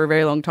my dad for a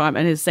very long time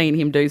and has seen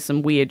him do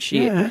some weird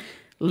shit,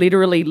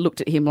 literally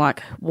looked at him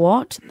like,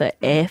 what the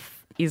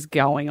F is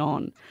going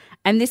on?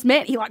 And this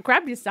man, he like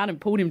grabbed his son and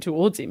pulled him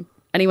towards him.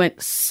 And he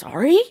went,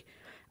 sorry?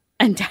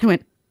 And Dad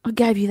went, I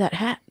gave you that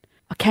hat.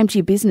 I came to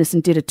your business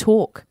and did a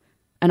talk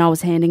and I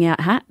was handing out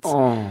hats.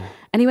 Oh.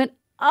 And he went,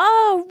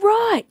 oh,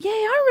 right. Yeah,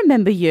 I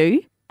remember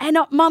you. And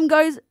Mum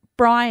goes,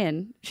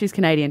 Brian, she's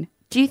Canadian,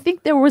 do you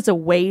think there was a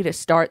way to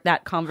start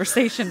that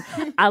conversation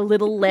a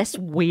little less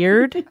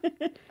weird?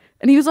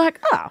 And he was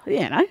like, oh,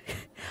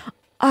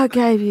 I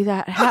gave you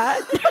that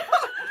hat.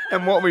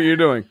 And what were you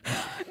doing?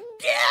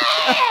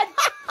 Dad!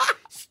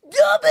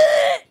 Stop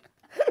it!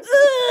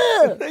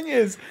 The thing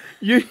is,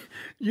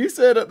 you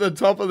said at the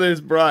top of this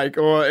break,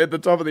 or at the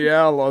top of the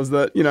hour, Loz,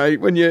 that,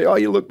 when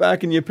you look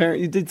back and your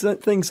parent, you did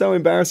something so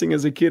embarrassing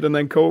as a kid and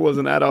then cool as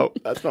an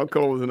adult. That's not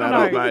cool as an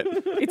adult, mate.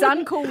 It's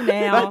uncool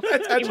now.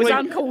 It was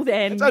uncool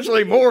then. It's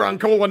actually more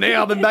uncool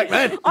now than back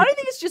then. I don't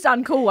think it's just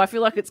uncool. I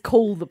feel like it's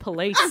cool the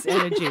police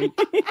energy.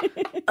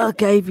 I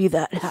gave you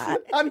that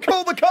hat.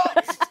 Uncall the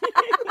cops.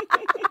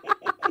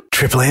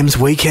 Triple M's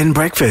Weekend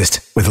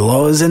Breakfast with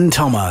Loz and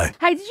Tomo.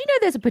 Hey, did you know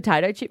there's a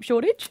potato chip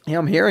shortage? Yeah,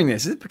 I'm hearing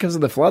this. Is it because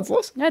of the floods,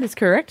 Loz? That is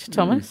correct,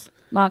 Thomas.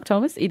 Mark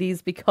Thomas. It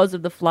is because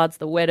of the floods.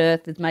 The wet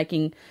earth is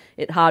making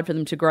it hard for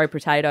them to grow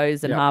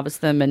potatoes and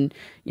harvest them. And,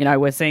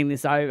 we're seeing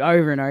this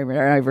over and over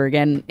and over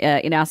again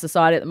in our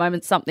society at the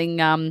moment.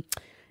 Something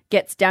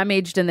gets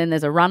damaged and then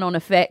there's a run-on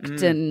effect.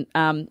 And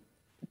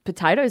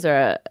potatoes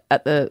are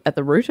at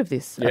the root of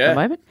this at the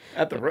moment.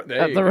 At the root.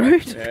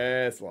 Root.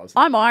 Yes, Loz.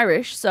 I'm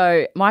Irish,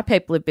 so my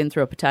people have been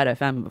through a potato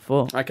famine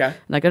before. Okay.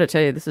 And I got to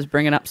tell you, this is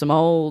bringing up some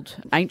old,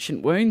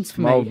 ancient wounds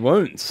for me. Old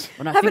wounds.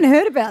 When I haven't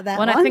heard about that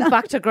When one. I think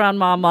back to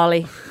Grandma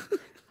Molly,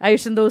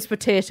 out in those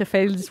potato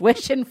fields,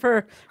 wishing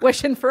for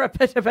a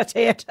bit of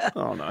potato.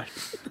 Oh, no.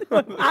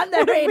 And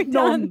there ain't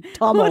none,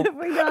 Tomo. What have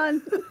we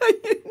done?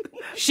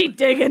 She'd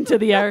dig into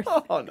the earth,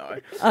 Oh, no.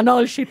 and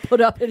all she'd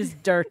put up is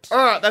dirt. All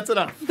right, that's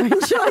enough.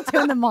 Shall I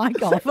turn the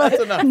mic off?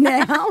 That's enough.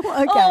 Now?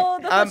 Okay. Oh,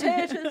 the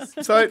potatoes.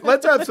 So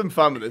let's have some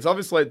fun with this.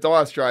 Obviously, it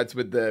dire straits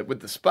with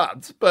the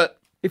spuds, but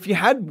if you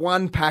had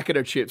one packet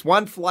of chips,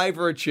 one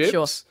flavour of chips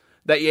Sure.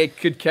 that you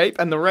could keep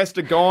and the rest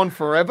are gone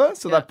forever,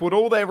 so they put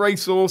all their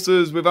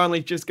resources, we've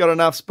only just got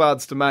enough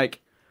spuds to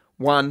make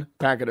one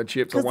packet of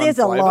chips or Because one there's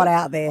flavour. a lot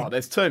out there. Oh,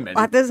 there's too many.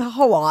 Like, there's a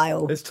whole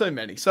aisle. There's too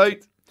many. So,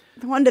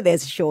 No wonder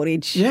there's a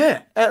shortage.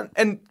 yeah.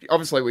 And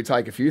obviously we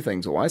take a few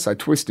things away. So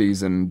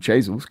Twisties and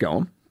Cheezels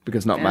gone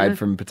because not made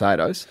from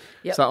potatoes.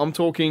 Yep. So I'm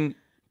talking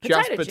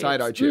just Potato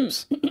potato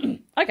chips.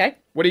 Okay.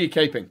 What are you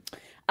keeping?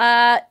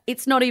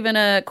 It's not even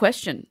a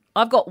question.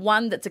 I've got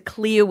one that's a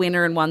clear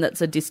winner and one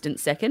that's a distant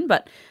second,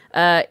 but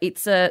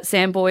it's a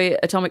Samboy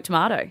Atomic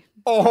Tomato.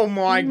 Oh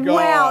my God.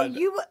 Wow,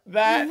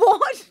 That-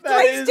 what? Do that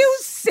they is still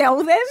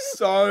sell them?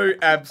 So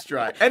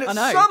abstract. And it I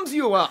know. sums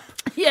you up.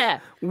 Yeah.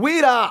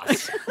 Weird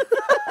ass.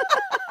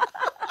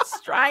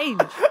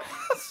 Strange.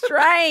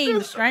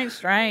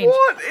 Strange.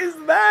 What is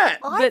that?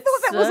 I But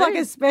thought that was so- like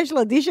a special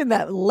edition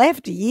that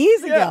left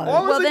years ago. I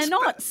was Well, they're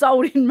not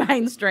sold in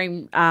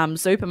mainstream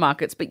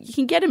supermarkets, but you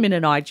can get them in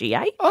an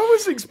IGA. I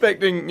was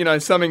expecting,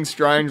 something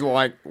strange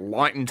like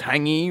light and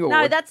tangy or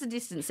No, that's a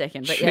distant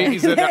second. But yeah,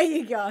 cheese. and- There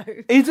you go.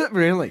 Is it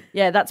really?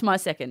 yeah, that's my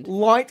second.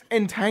 Light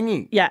and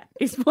tangy. Yeah,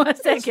 it's my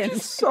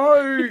second.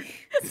 So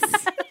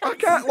I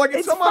can't like if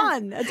It's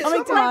someone fun.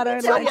 Atomic tomato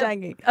and light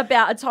tangy.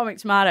 About Atomic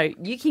Tomato,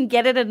 you can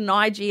get it at an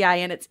IGA,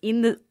 and it's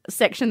in the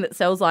section that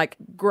sells like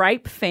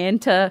grape,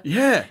 Fanta,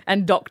 Yeah.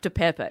 and Dr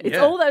Pepper. It's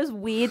Yeah. all those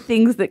weird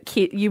things that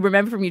you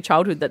remember from your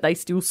childhood that they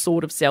still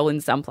sort of sell in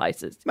some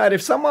places. Mate,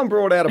 if someone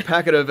brought out a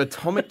packet of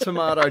atomic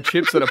tomato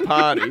chips at a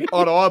party,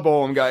 I'd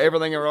eyeball and go,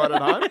 everything all right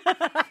at home?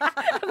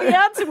 The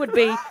answer would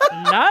be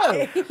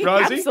no,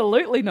 Rosie?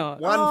 absolutely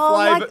not.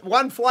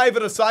 One flavour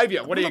to save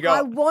you. What do you I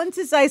got? want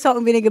to say salt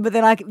and vinegar, but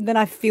then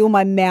I feel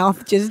my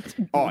mouth just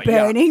Oh,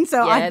 burning.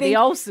 So Yeah, I think the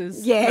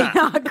ulcers. Yeah,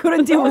 I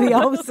couldn't deal with the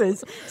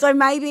ulcers. So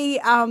maybe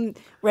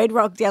Red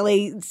Rock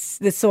Deli,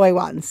 the soy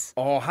ones,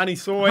 Oh, honey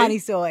soy. honey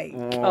soy.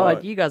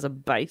 God, you guys are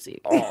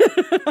basic.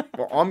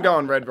 Well, I'm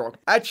going Red Rock.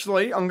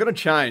 Actually, I'm going to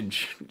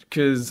change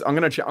because I'm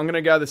going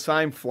to go the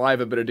same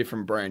flavour but a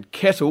different brand.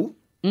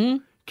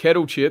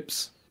 Kettle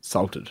chips,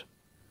 salted,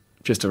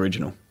 just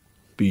original,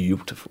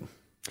 beautiful.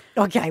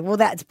 Okay, well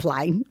that's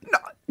plain.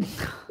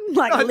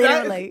 Like No,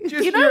 literally.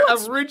 just You know your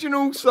what's-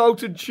 original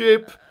salted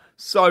chip,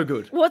 so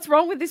good. What's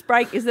wrong with this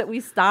break is that we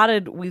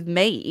started with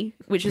me,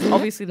 which is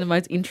obviously the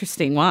most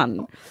interesting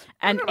one,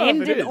 and know if it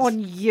ended is. on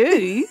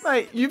you.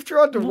 Mate, you've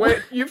tried to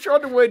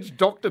wedge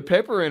Dr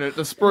Pepper in it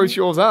to spruce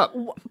yours up.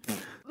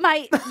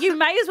 Mate, you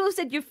may as well have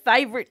said your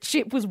favourite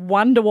chip was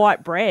Wonder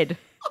White bread.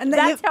 And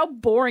That's how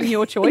boring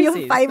your choice your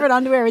is. favourite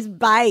underwear is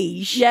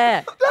beige.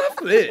 Yeah. Stuff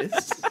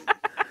this.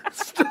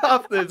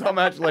 Stuff this. I'm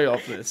actually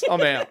off this.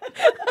 I'm out.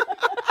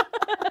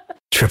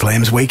 Triple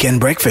M's Weekend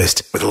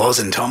Breakfast with Loz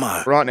and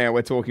Tomo. Right now,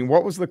 we're talking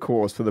what was the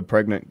cause for the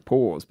pregnant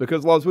pause?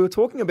 Because, Loz, we were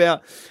talking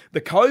about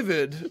the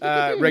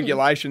COVID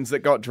regulations that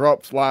got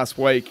dropped last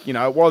week. You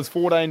know, it was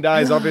 14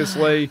 days,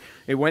 obviously.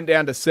 It went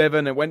down to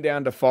 7, it went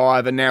down to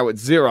 5, and now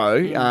it's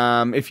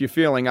 0. If you're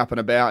feeling up and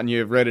about and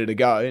you're ready to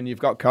go and you've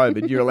got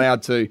COVID, you're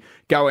allowed to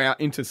go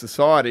out into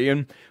society.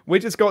 And we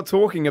just got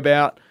talking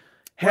about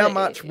how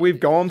much we've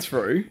gone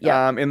through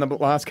in the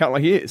last couple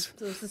of years.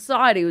 So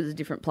society was a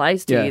different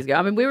place 2 years ago.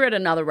 I mean, we were at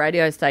another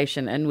radio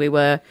station and we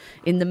were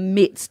in the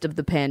midst of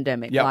the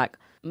pandemic, like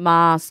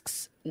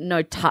masks,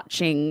 no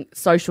touching,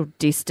 social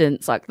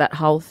distance, like that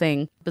whole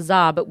thing.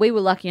 Bizarre. But we were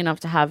lucky enough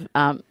to have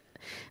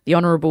the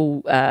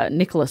Honourable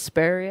Nicola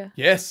Spurrier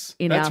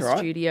in our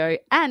studio,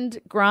 and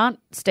Grant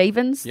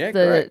Stevens,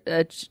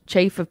 the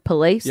Chief of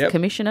Police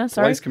Commissioner.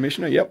 Police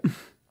Commissioner,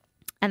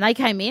 And they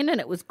came in and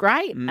it was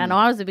great. And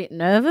I was a bit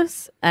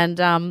nervous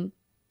and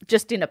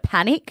just in a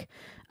panic.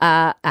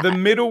 The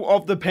middle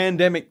of the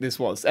pandemic this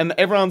was. And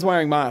everyone's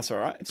wearing masks, all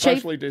right?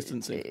 Socially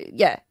distancing.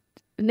 Yeah.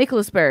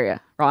 Nicola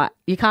Spurrier, right?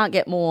 You can't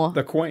get more.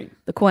 The Queen.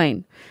 The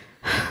Queen.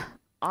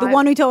 The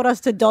one who told us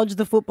to dodge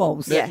the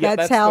footballs.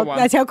 That's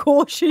how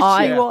cautious she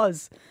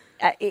was.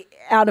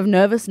 Out of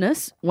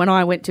nervousness, when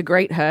I went to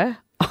greet her,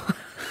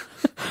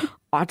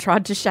 I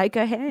tried to shake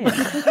her hand.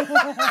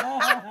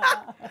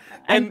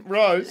 And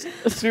Rose,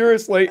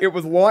 seriously, it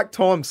was like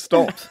time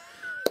stopped.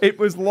 It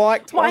was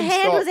like time stopped. My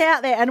hand was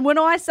out there, and when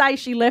I say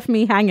she left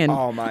me hanging,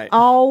 oh mate,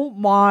 oh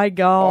my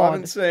God, I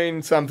haven't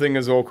seen something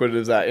as awkward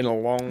as that in a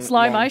long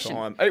motion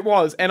time. It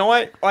was, and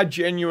I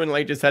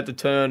genuinely just had to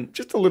turn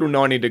just a little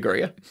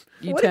 90-degree.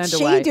 What did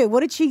she do?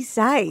 What did she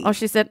say? Oh,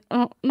 she said,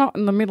 not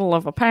in the middle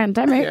of a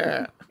pandemic.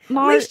 Yeah.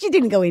 No. At least you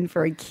didn't go in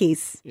for a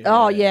kiss. Yeah.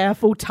 Oh, yeah,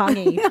 full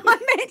tonguey. I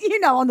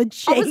meant, on the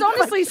cheek. I was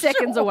honestly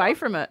seconds away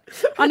from it.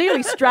 I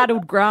nearly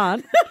straddled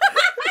Grant.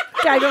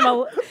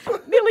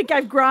 Nearly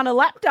gave Grant a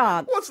lap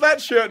dance. What's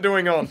that shirt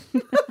doing on?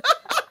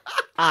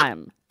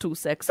 I'm too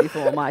sexy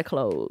for my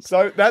clothes.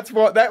 So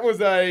that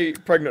was a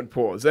pregnant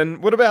pause.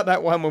 And what about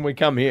that one when we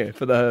come here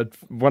for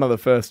one of the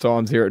first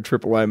times here at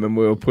Triple M and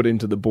we were put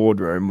into the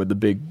boardroom with the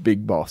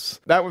big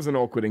boss? That was an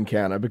awkward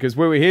encounter because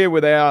we were here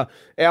with our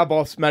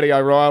boss, Matty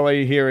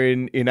O'Reilly, here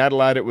in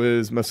Adelaide. It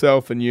was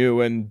myself and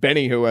you and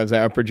Benny, who was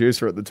our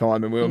producer at the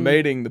time, and we were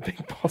meeting the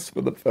big boss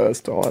for the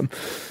first time.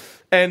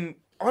 And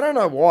I don't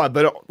know why,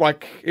 but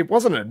it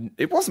wasn't,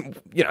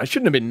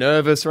 shouldn't have been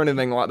nervous or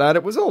anything like that.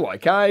 It was all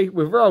okay.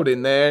 We've rolled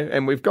in there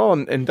and we've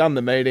gone and done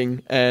the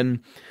meeting, and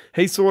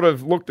he sort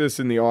of looked us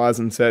in the eyes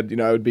and said,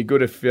 it'd be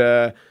good if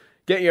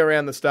get you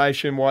around the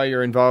station while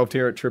you're involved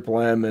here at Triple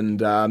M and,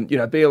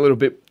 be a little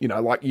bit,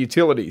 like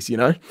utilities,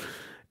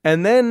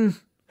 And then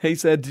he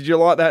said, did you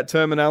like that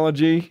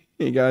terminology?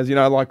 He goes,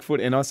 like foot.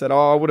 And I said,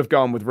 I would have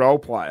gone with role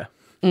player.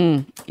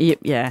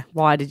 Yeah.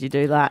 Why did you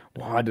do that?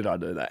 Why did I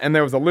do that? And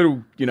there was a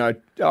little,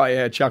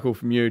 chuckle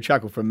from you,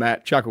 chuckle from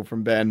Matt, chuckle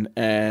from Ben,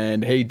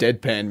 and he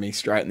deadpanned me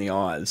straight in the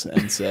eyes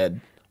and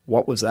said,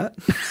 what was that?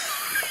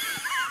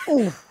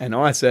 And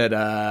I said,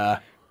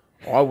 I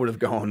would have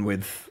gone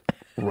with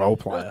role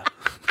player.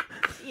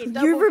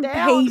 You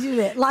repeated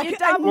it like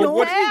a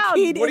naughty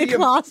kid in a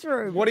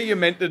classroom. What are you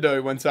meant to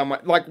do when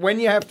when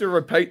you have to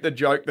repeat the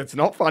joke that's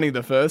not funny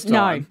the first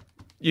time,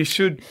 you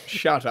should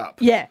shut up.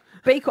 Yeah.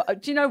 Do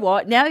you know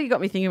what? Now you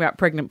got me thinking about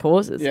pregnant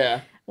pauses.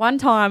 Yeah. One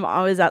time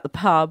I was at the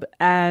pub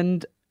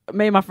and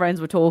me and my friends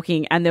were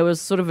talking and there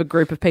was sort of a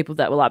group of people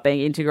that were like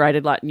being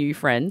integrated, like new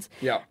friends.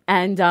 Yeah.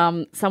 And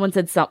someone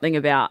said something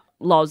about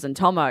Loz and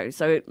Tomo.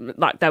 So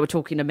they were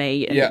talking to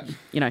me and,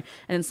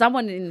 and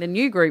someone in the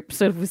new group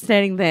sort of was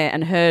standing there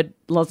and heard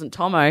Loz and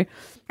Tomo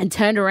and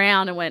turned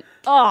around and went,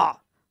 oh,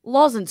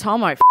 Loz and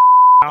Tomo,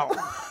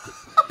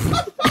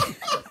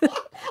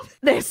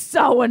 they're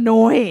so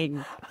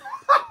annoying.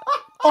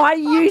 I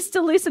used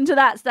to listen to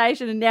that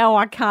station and now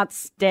I can't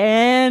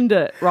stand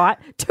it, right?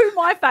 To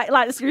my face,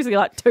 seriously,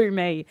 to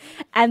me.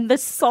 And the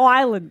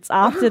silence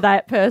after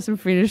that person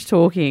finished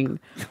talking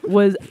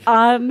was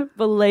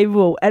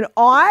unbelievable. And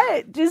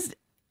I just,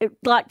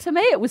 to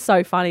me, it was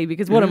so funny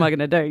because what am I going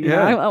to do? You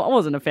know? I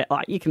wasn't a fan.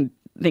 You can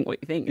think what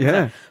you think.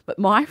 Yeah. But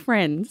my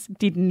friends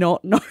did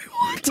not know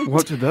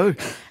what to do.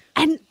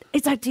 And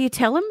it's like, do you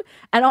tell them?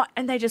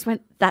 And they just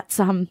went, that's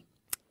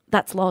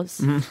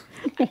Loz.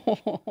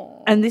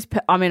 And this,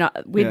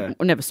 we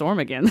never saw him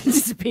again. They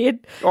disappeared.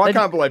 Oh, I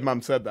can't believe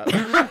Mum said that.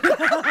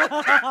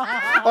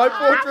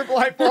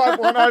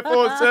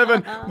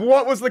 0488511047.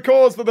 What was the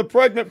cause for the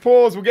pregnant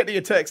pause? We'll get to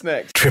your text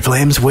next. Triple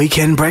M's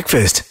Weekend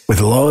Breakfast with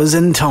Loz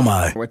and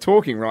Tomo. We're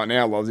talking right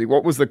now, Lozzie.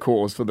 What was the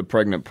cause for the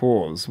pregnant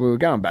pause? We were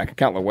going back a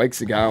couple of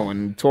weeks ago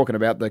and talking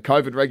about the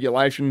COVID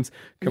regulations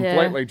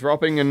completely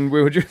dropping, and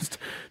we were just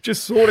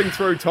sorting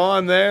through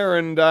time there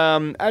and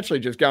actually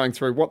just going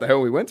through what the hell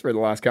we went through the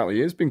last couple of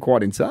years. It's been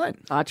quite insane.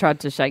 I tried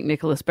to shake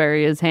Nicola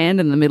Spurrier's hand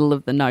in the middle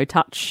of the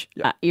no-touch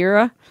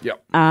era.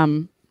 Yep.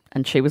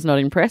 and she was not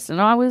impressed,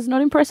 and I was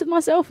not impressed with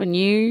myself. And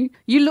you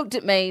looked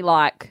at me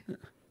like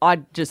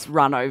I'd just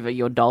run over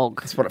your dog.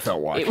 That's what it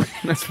felt like.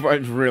 That's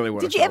really what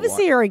Did it you felt ever like.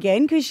 see her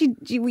again? Because she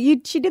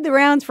did the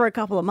rounds for a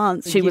couple of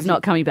months. She was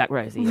not coming back,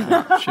 Rosie.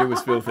 She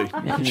was filthy.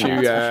 She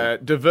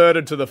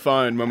diverted to the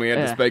phone when we had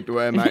to speak to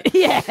her, mate.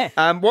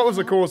 Yeah. What was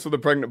the cause of the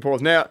pregnant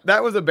pause? Now,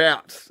 that was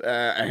about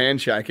a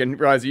handshake. And,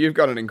 Rosie, you've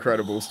got an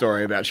incredible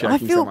story about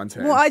shaking someone's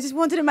hand. Well, I just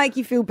wanted to make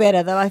you feel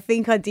better, though. I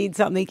think I did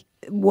something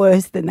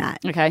worse than that.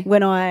 Okay.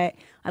 When I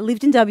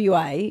lived in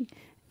WA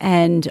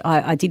and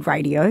I did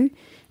radio,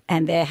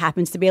 and there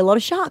happens to be a lot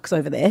of sharks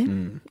over there.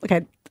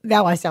 Okay,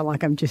 now I sound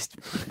like I'm just...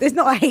 There's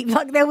not a heap.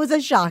 Like, there was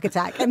a shark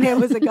attack, and there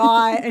was a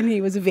guy, and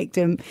he was a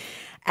victim,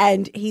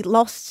 and he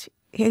lost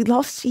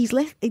his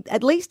left,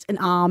 at least an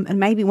arm, and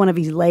maybe one of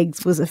his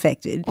legs was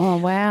affected. Oh,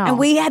 wow. And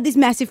we had this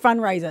massive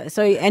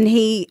fundraiser. And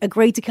he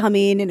agreed to come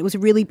in, and it was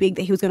really big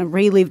that he was going to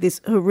relive this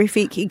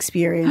horrific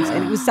experience.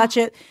 And it was such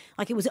a,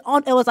 like, it was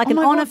like an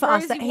honour for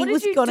us that he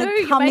was going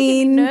to come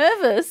in.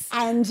 Nervous.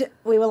 And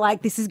we were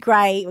like, this is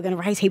great. We're going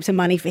to raise heaps of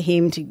money for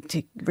him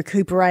to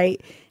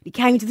recuperate. He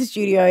came to the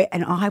studio,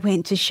 and I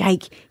went to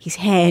shake his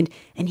hand,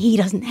 and he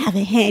doesn't have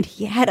a hand.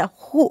 He had a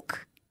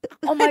hook.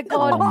 Oh my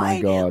God. Oh,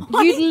 my God.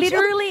 You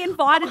literally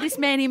invited this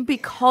man in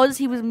because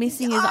he was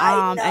missing his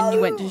arm and you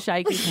went to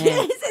shake his hand.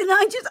 Yes, and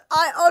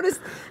I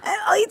honestly,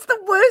 it's the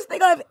worst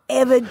thing I've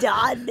ever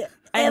done.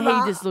 And ever.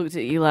 he just looked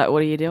at you like,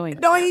 what are you doing?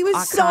 No, he was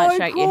I so can't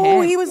shake your cool.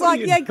 hand. He was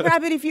like, "Yeah,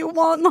 grab it if you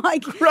want."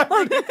 Like, Grab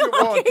it if you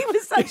want. he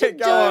was such a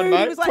dude. Go on, He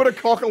mate. was like, Put a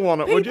cockle on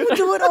it, would you? people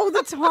do it all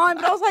the time,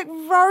 but I was like,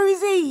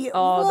 Rosie.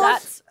 Oh,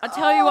 what? I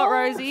tell you what,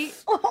 Rosie,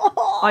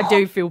 I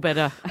do feel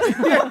better.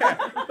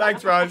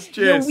 Thanks, Rose.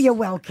 Cheers. You're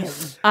welcome.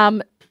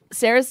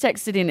 Sarah's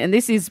texted in, and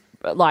this is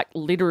like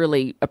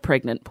literally a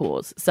pregnant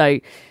pause. So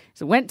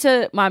went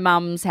to my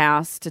mum's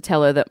house to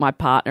tell her that my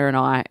partner and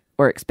I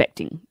were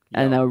expecting.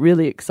 And they were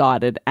really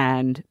excited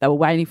and they were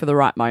waiting for the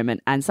right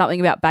moment. And something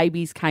about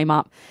babies came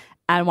up.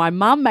 And my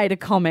mum made a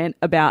comment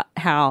about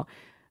how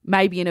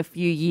maybe in a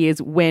few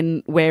years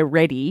when we're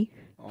ready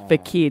for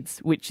kids,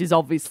 which is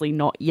obviously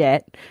not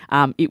yet,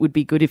 it would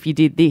be good if you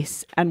did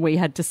this. And we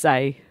had to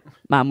say,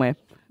 Mum,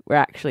 we're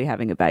actually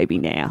having a baby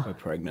now. We're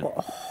pregnant.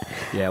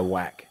 Yeah,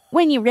 whack.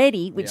 When you're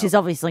ready, which is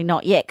obviously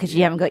not yet because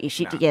you haven't got your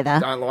shit together.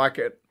 Don't like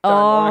it.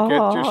 Don't like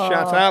it. Just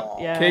shut up.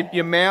 Yeah. Keep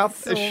your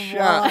mouth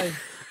shut.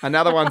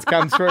 Another one's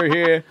come through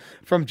here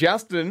from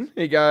Justin.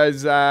 He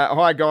goes,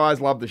 "Hi guys,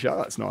 love the show."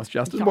 That's nice,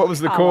 Justin. What was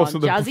the come cause on,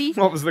 of the Juzzy.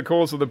 What was the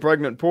cause of the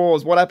pregnant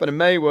pause? What happened to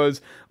me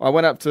was I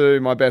went up to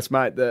my best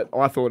mate that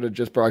I thought had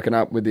just broken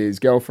up with his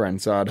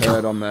girlfriend, so I'd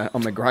heard on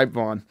the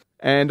grapevine,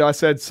 and I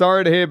said,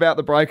 "Sorry to hear about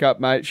the breakup,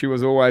 mate. She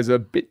was always a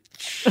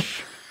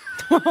bitch."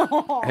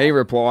 He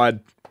replied,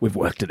 "We've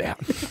worked it out."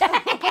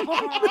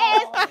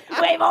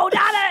 We've all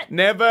done it.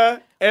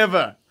 Never,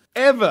 ever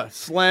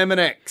slam an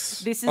ex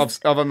This is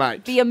of a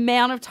mate. the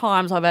amount of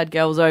times I've had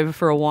girls over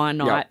for a wine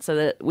night Yep. so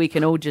that we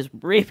can all just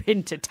rip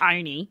into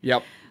Tony.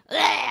 Yep.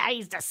 "Ah,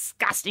 he's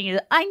disgusting."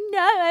 I know.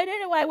 I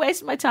don't know why I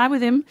wasted my time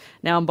with him.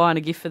 Now I'm buying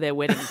a gift for their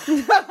wedding.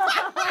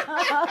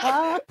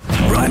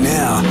 Right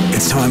now,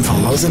 it's time for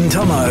Loz and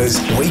Tomo's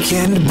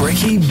Weekend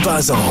Brekkie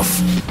Buzz Off.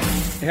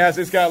 How's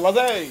this going,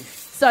 Lozzie?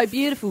 So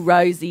beautiful,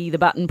 Rosie, the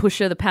button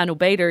pusher, the panel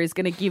beater, is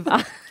going to give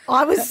us.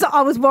 I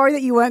was worried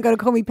that you weren't going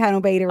to call me panel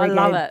beater I again.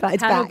 love it. But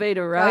it's Panel back.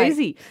 beater, Right.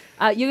 Rosie.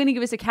 You're going to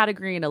give us a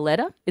category and a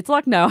letter. It's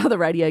like no other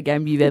radio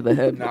game you've ever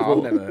heard No, before.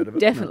 I've never heard of it.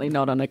 Definitely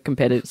not on a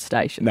competitive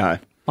station. No.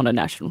 On a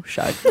national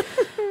show.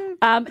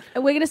 And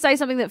we're going to say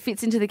something that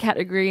fits into the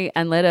category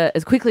and letter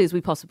as quickly as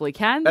we possibly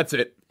can. That's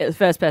it. The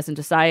first person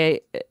to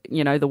say,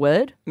 the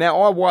word.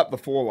 Now, I wiped the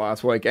floor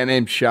last week and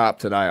am sharp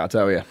today, I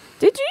tell you.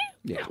 Did you?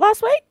 Yeah.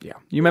 Last week? Yeah.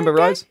 You remember,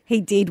 Rose?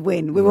 He did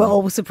win. We were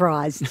all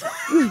surprised.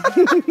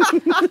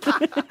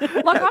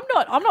 Like,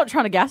 I'm not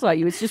trying to gaslight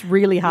you. It's just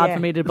really hard Yeah.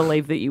 for me to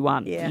believe that you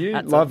won. Yeah. You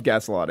That's love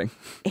gaslighting.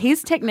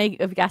 His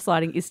technique of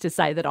gaslighting is to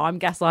say that I'm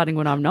gaslighting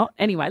when I'm not.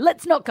 Anyway,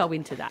 let's not go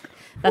into that.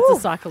 That's a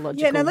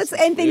psychological. Yeah, no, let's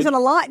end things on a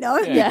light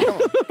note. Yeah.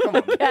 Come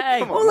on.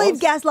 Okay. We'll leave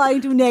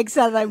gaslighting till next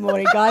Saturday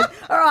morning, guys.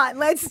 All right,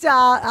 let's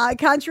start.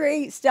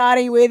 Country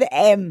starting with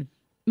M.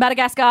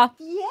 Madagascar.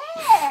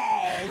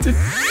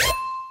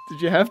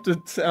 Did you have to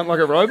sound like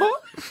a robot?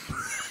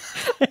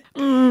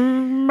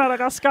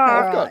 Madagascar.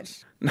 All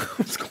right. No, I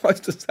was close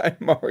to saying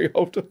Murray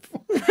Alter.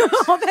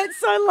 Oh, that's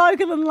so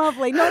local and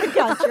lovely. Not a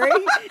country.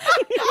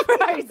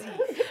 Rosie.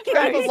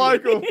 That's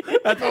local.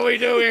 That's what we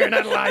do here in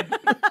Adelaide.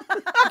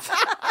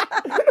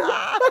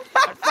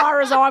 As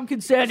far as I'm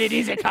concerned, it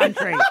is a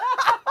country.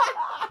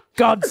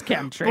 God's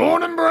country.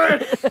 Born and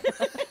bred.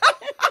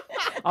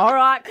 All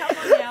right, come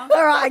on now.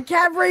 All right,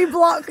 Cadbury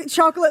block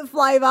chocolate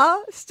flavour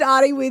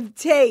starting with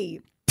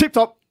T. Tip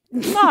top.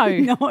 No.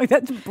 No,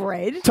 that's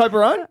bread.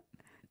 Toblerone.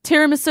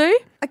 Tiramisu.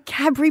 A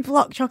Cadbury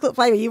block chocolate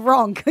flavour. You're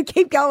wrong.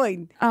 Keep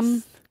going.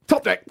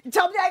 Top Deck.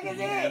 Top Deck is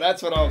Yeah, it.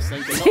 that's what I was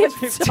thinking. Tip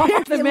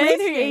Top, the You're man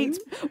who listening. eats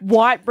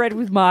white bread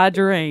with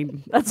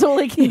margarine. That's all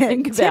he can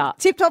think about.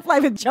 Tip Top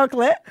flavoured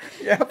chocolate.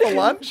 Yeah, for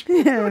lunch.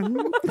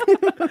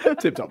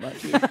 Tip Top,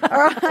 mate. Yeah. All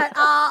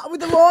right. With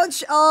the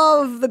launch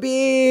of the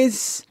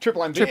beers,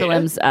 Triple M beer. Triple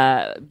M's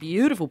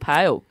beautiful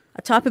pale.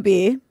 a type of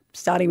beer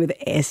starting with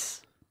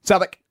S.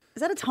 Southwark.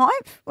 Is that a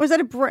type or is that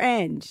a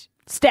brand?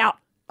 Stout.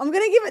 I'm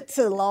going to give it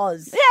to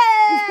Loz. Is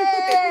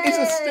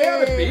a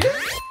stout a beer?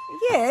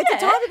 Yeah, it's a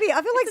type of beer.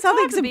 I feel like It's a type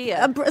Southwark's of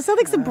beer.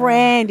 Southwark's a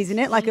brand, isn't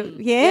it? Like a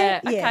Yeah,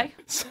 okay.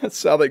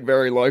 Southwark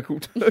very local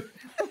too.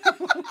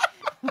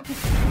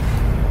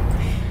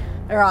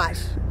 All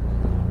right.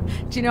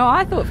 Do you know,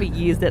 I thought for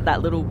years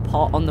that little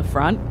pot on the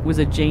front was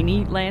a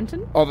genie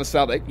lantern. Of a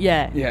Southwark.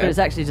 Yeah, Yeah. but it's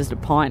actually just a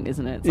pint,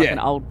 isn't it? It's like Yeah. an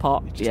old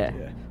pot. Yeah.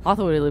 yeah. I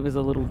thought there was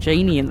a little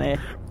genie in there.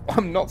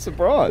 I'm not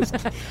surprised.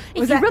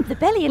 If you rub the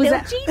belly, a Was little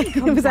that, genie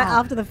comes was that out.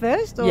 after the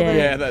first? Or Yeah.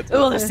 Yeah, that's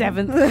Well, the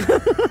seventh.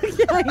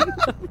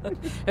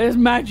 There's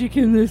magic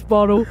in this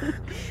bottle.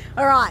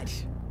 All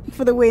right.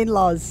 For the win,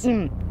 Loz.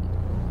 Mm.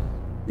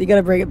 You got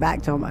to bring it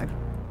back, Tomo.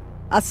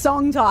 A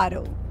song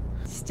title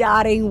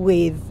starting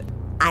with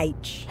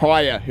H.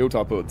 Higher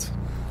Hilltop Hoods.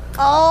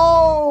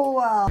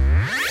 Oh.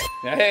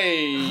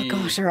 Hey.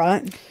 Gosh, all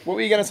right. What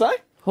were you going to say?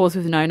 Horse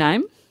with no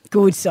name.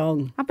 Good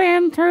song. I've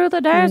been through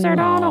the desert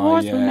on a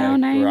horse with no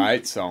name.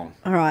 Great song.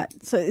 All right.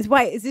 So,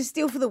 wait, is this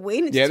still for the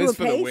win? It's Yeah, still this is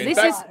for the piece? win. This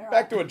back, is-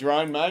 back to a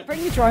drone, mate.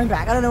 Bring your drone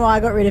back. I don't know why I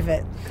got rid of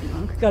it.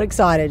 Got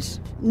excited.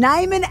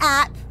 Name an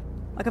app,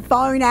 like a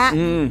phone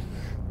app,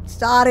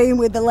 starting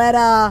with the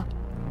letter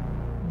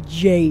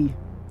G.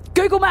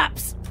 Google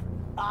Maps.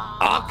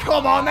 Oh,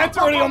 come on. That's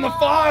already on the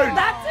phone.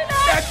 That's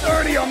enough. That's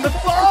already on the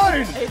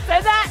phone. It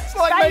says that. It's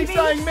like baby. me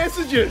saying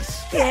messages.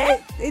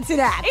 Yeah, it's an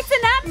app. It's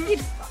an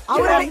app.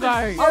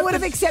 I would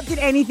have accepted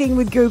anything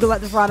with Google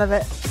at the front of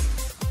it.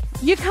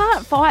 You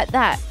can't fight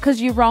that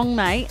because you're wrong,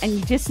 mate, and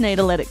you just need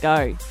to let it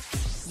go.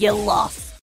 You lost.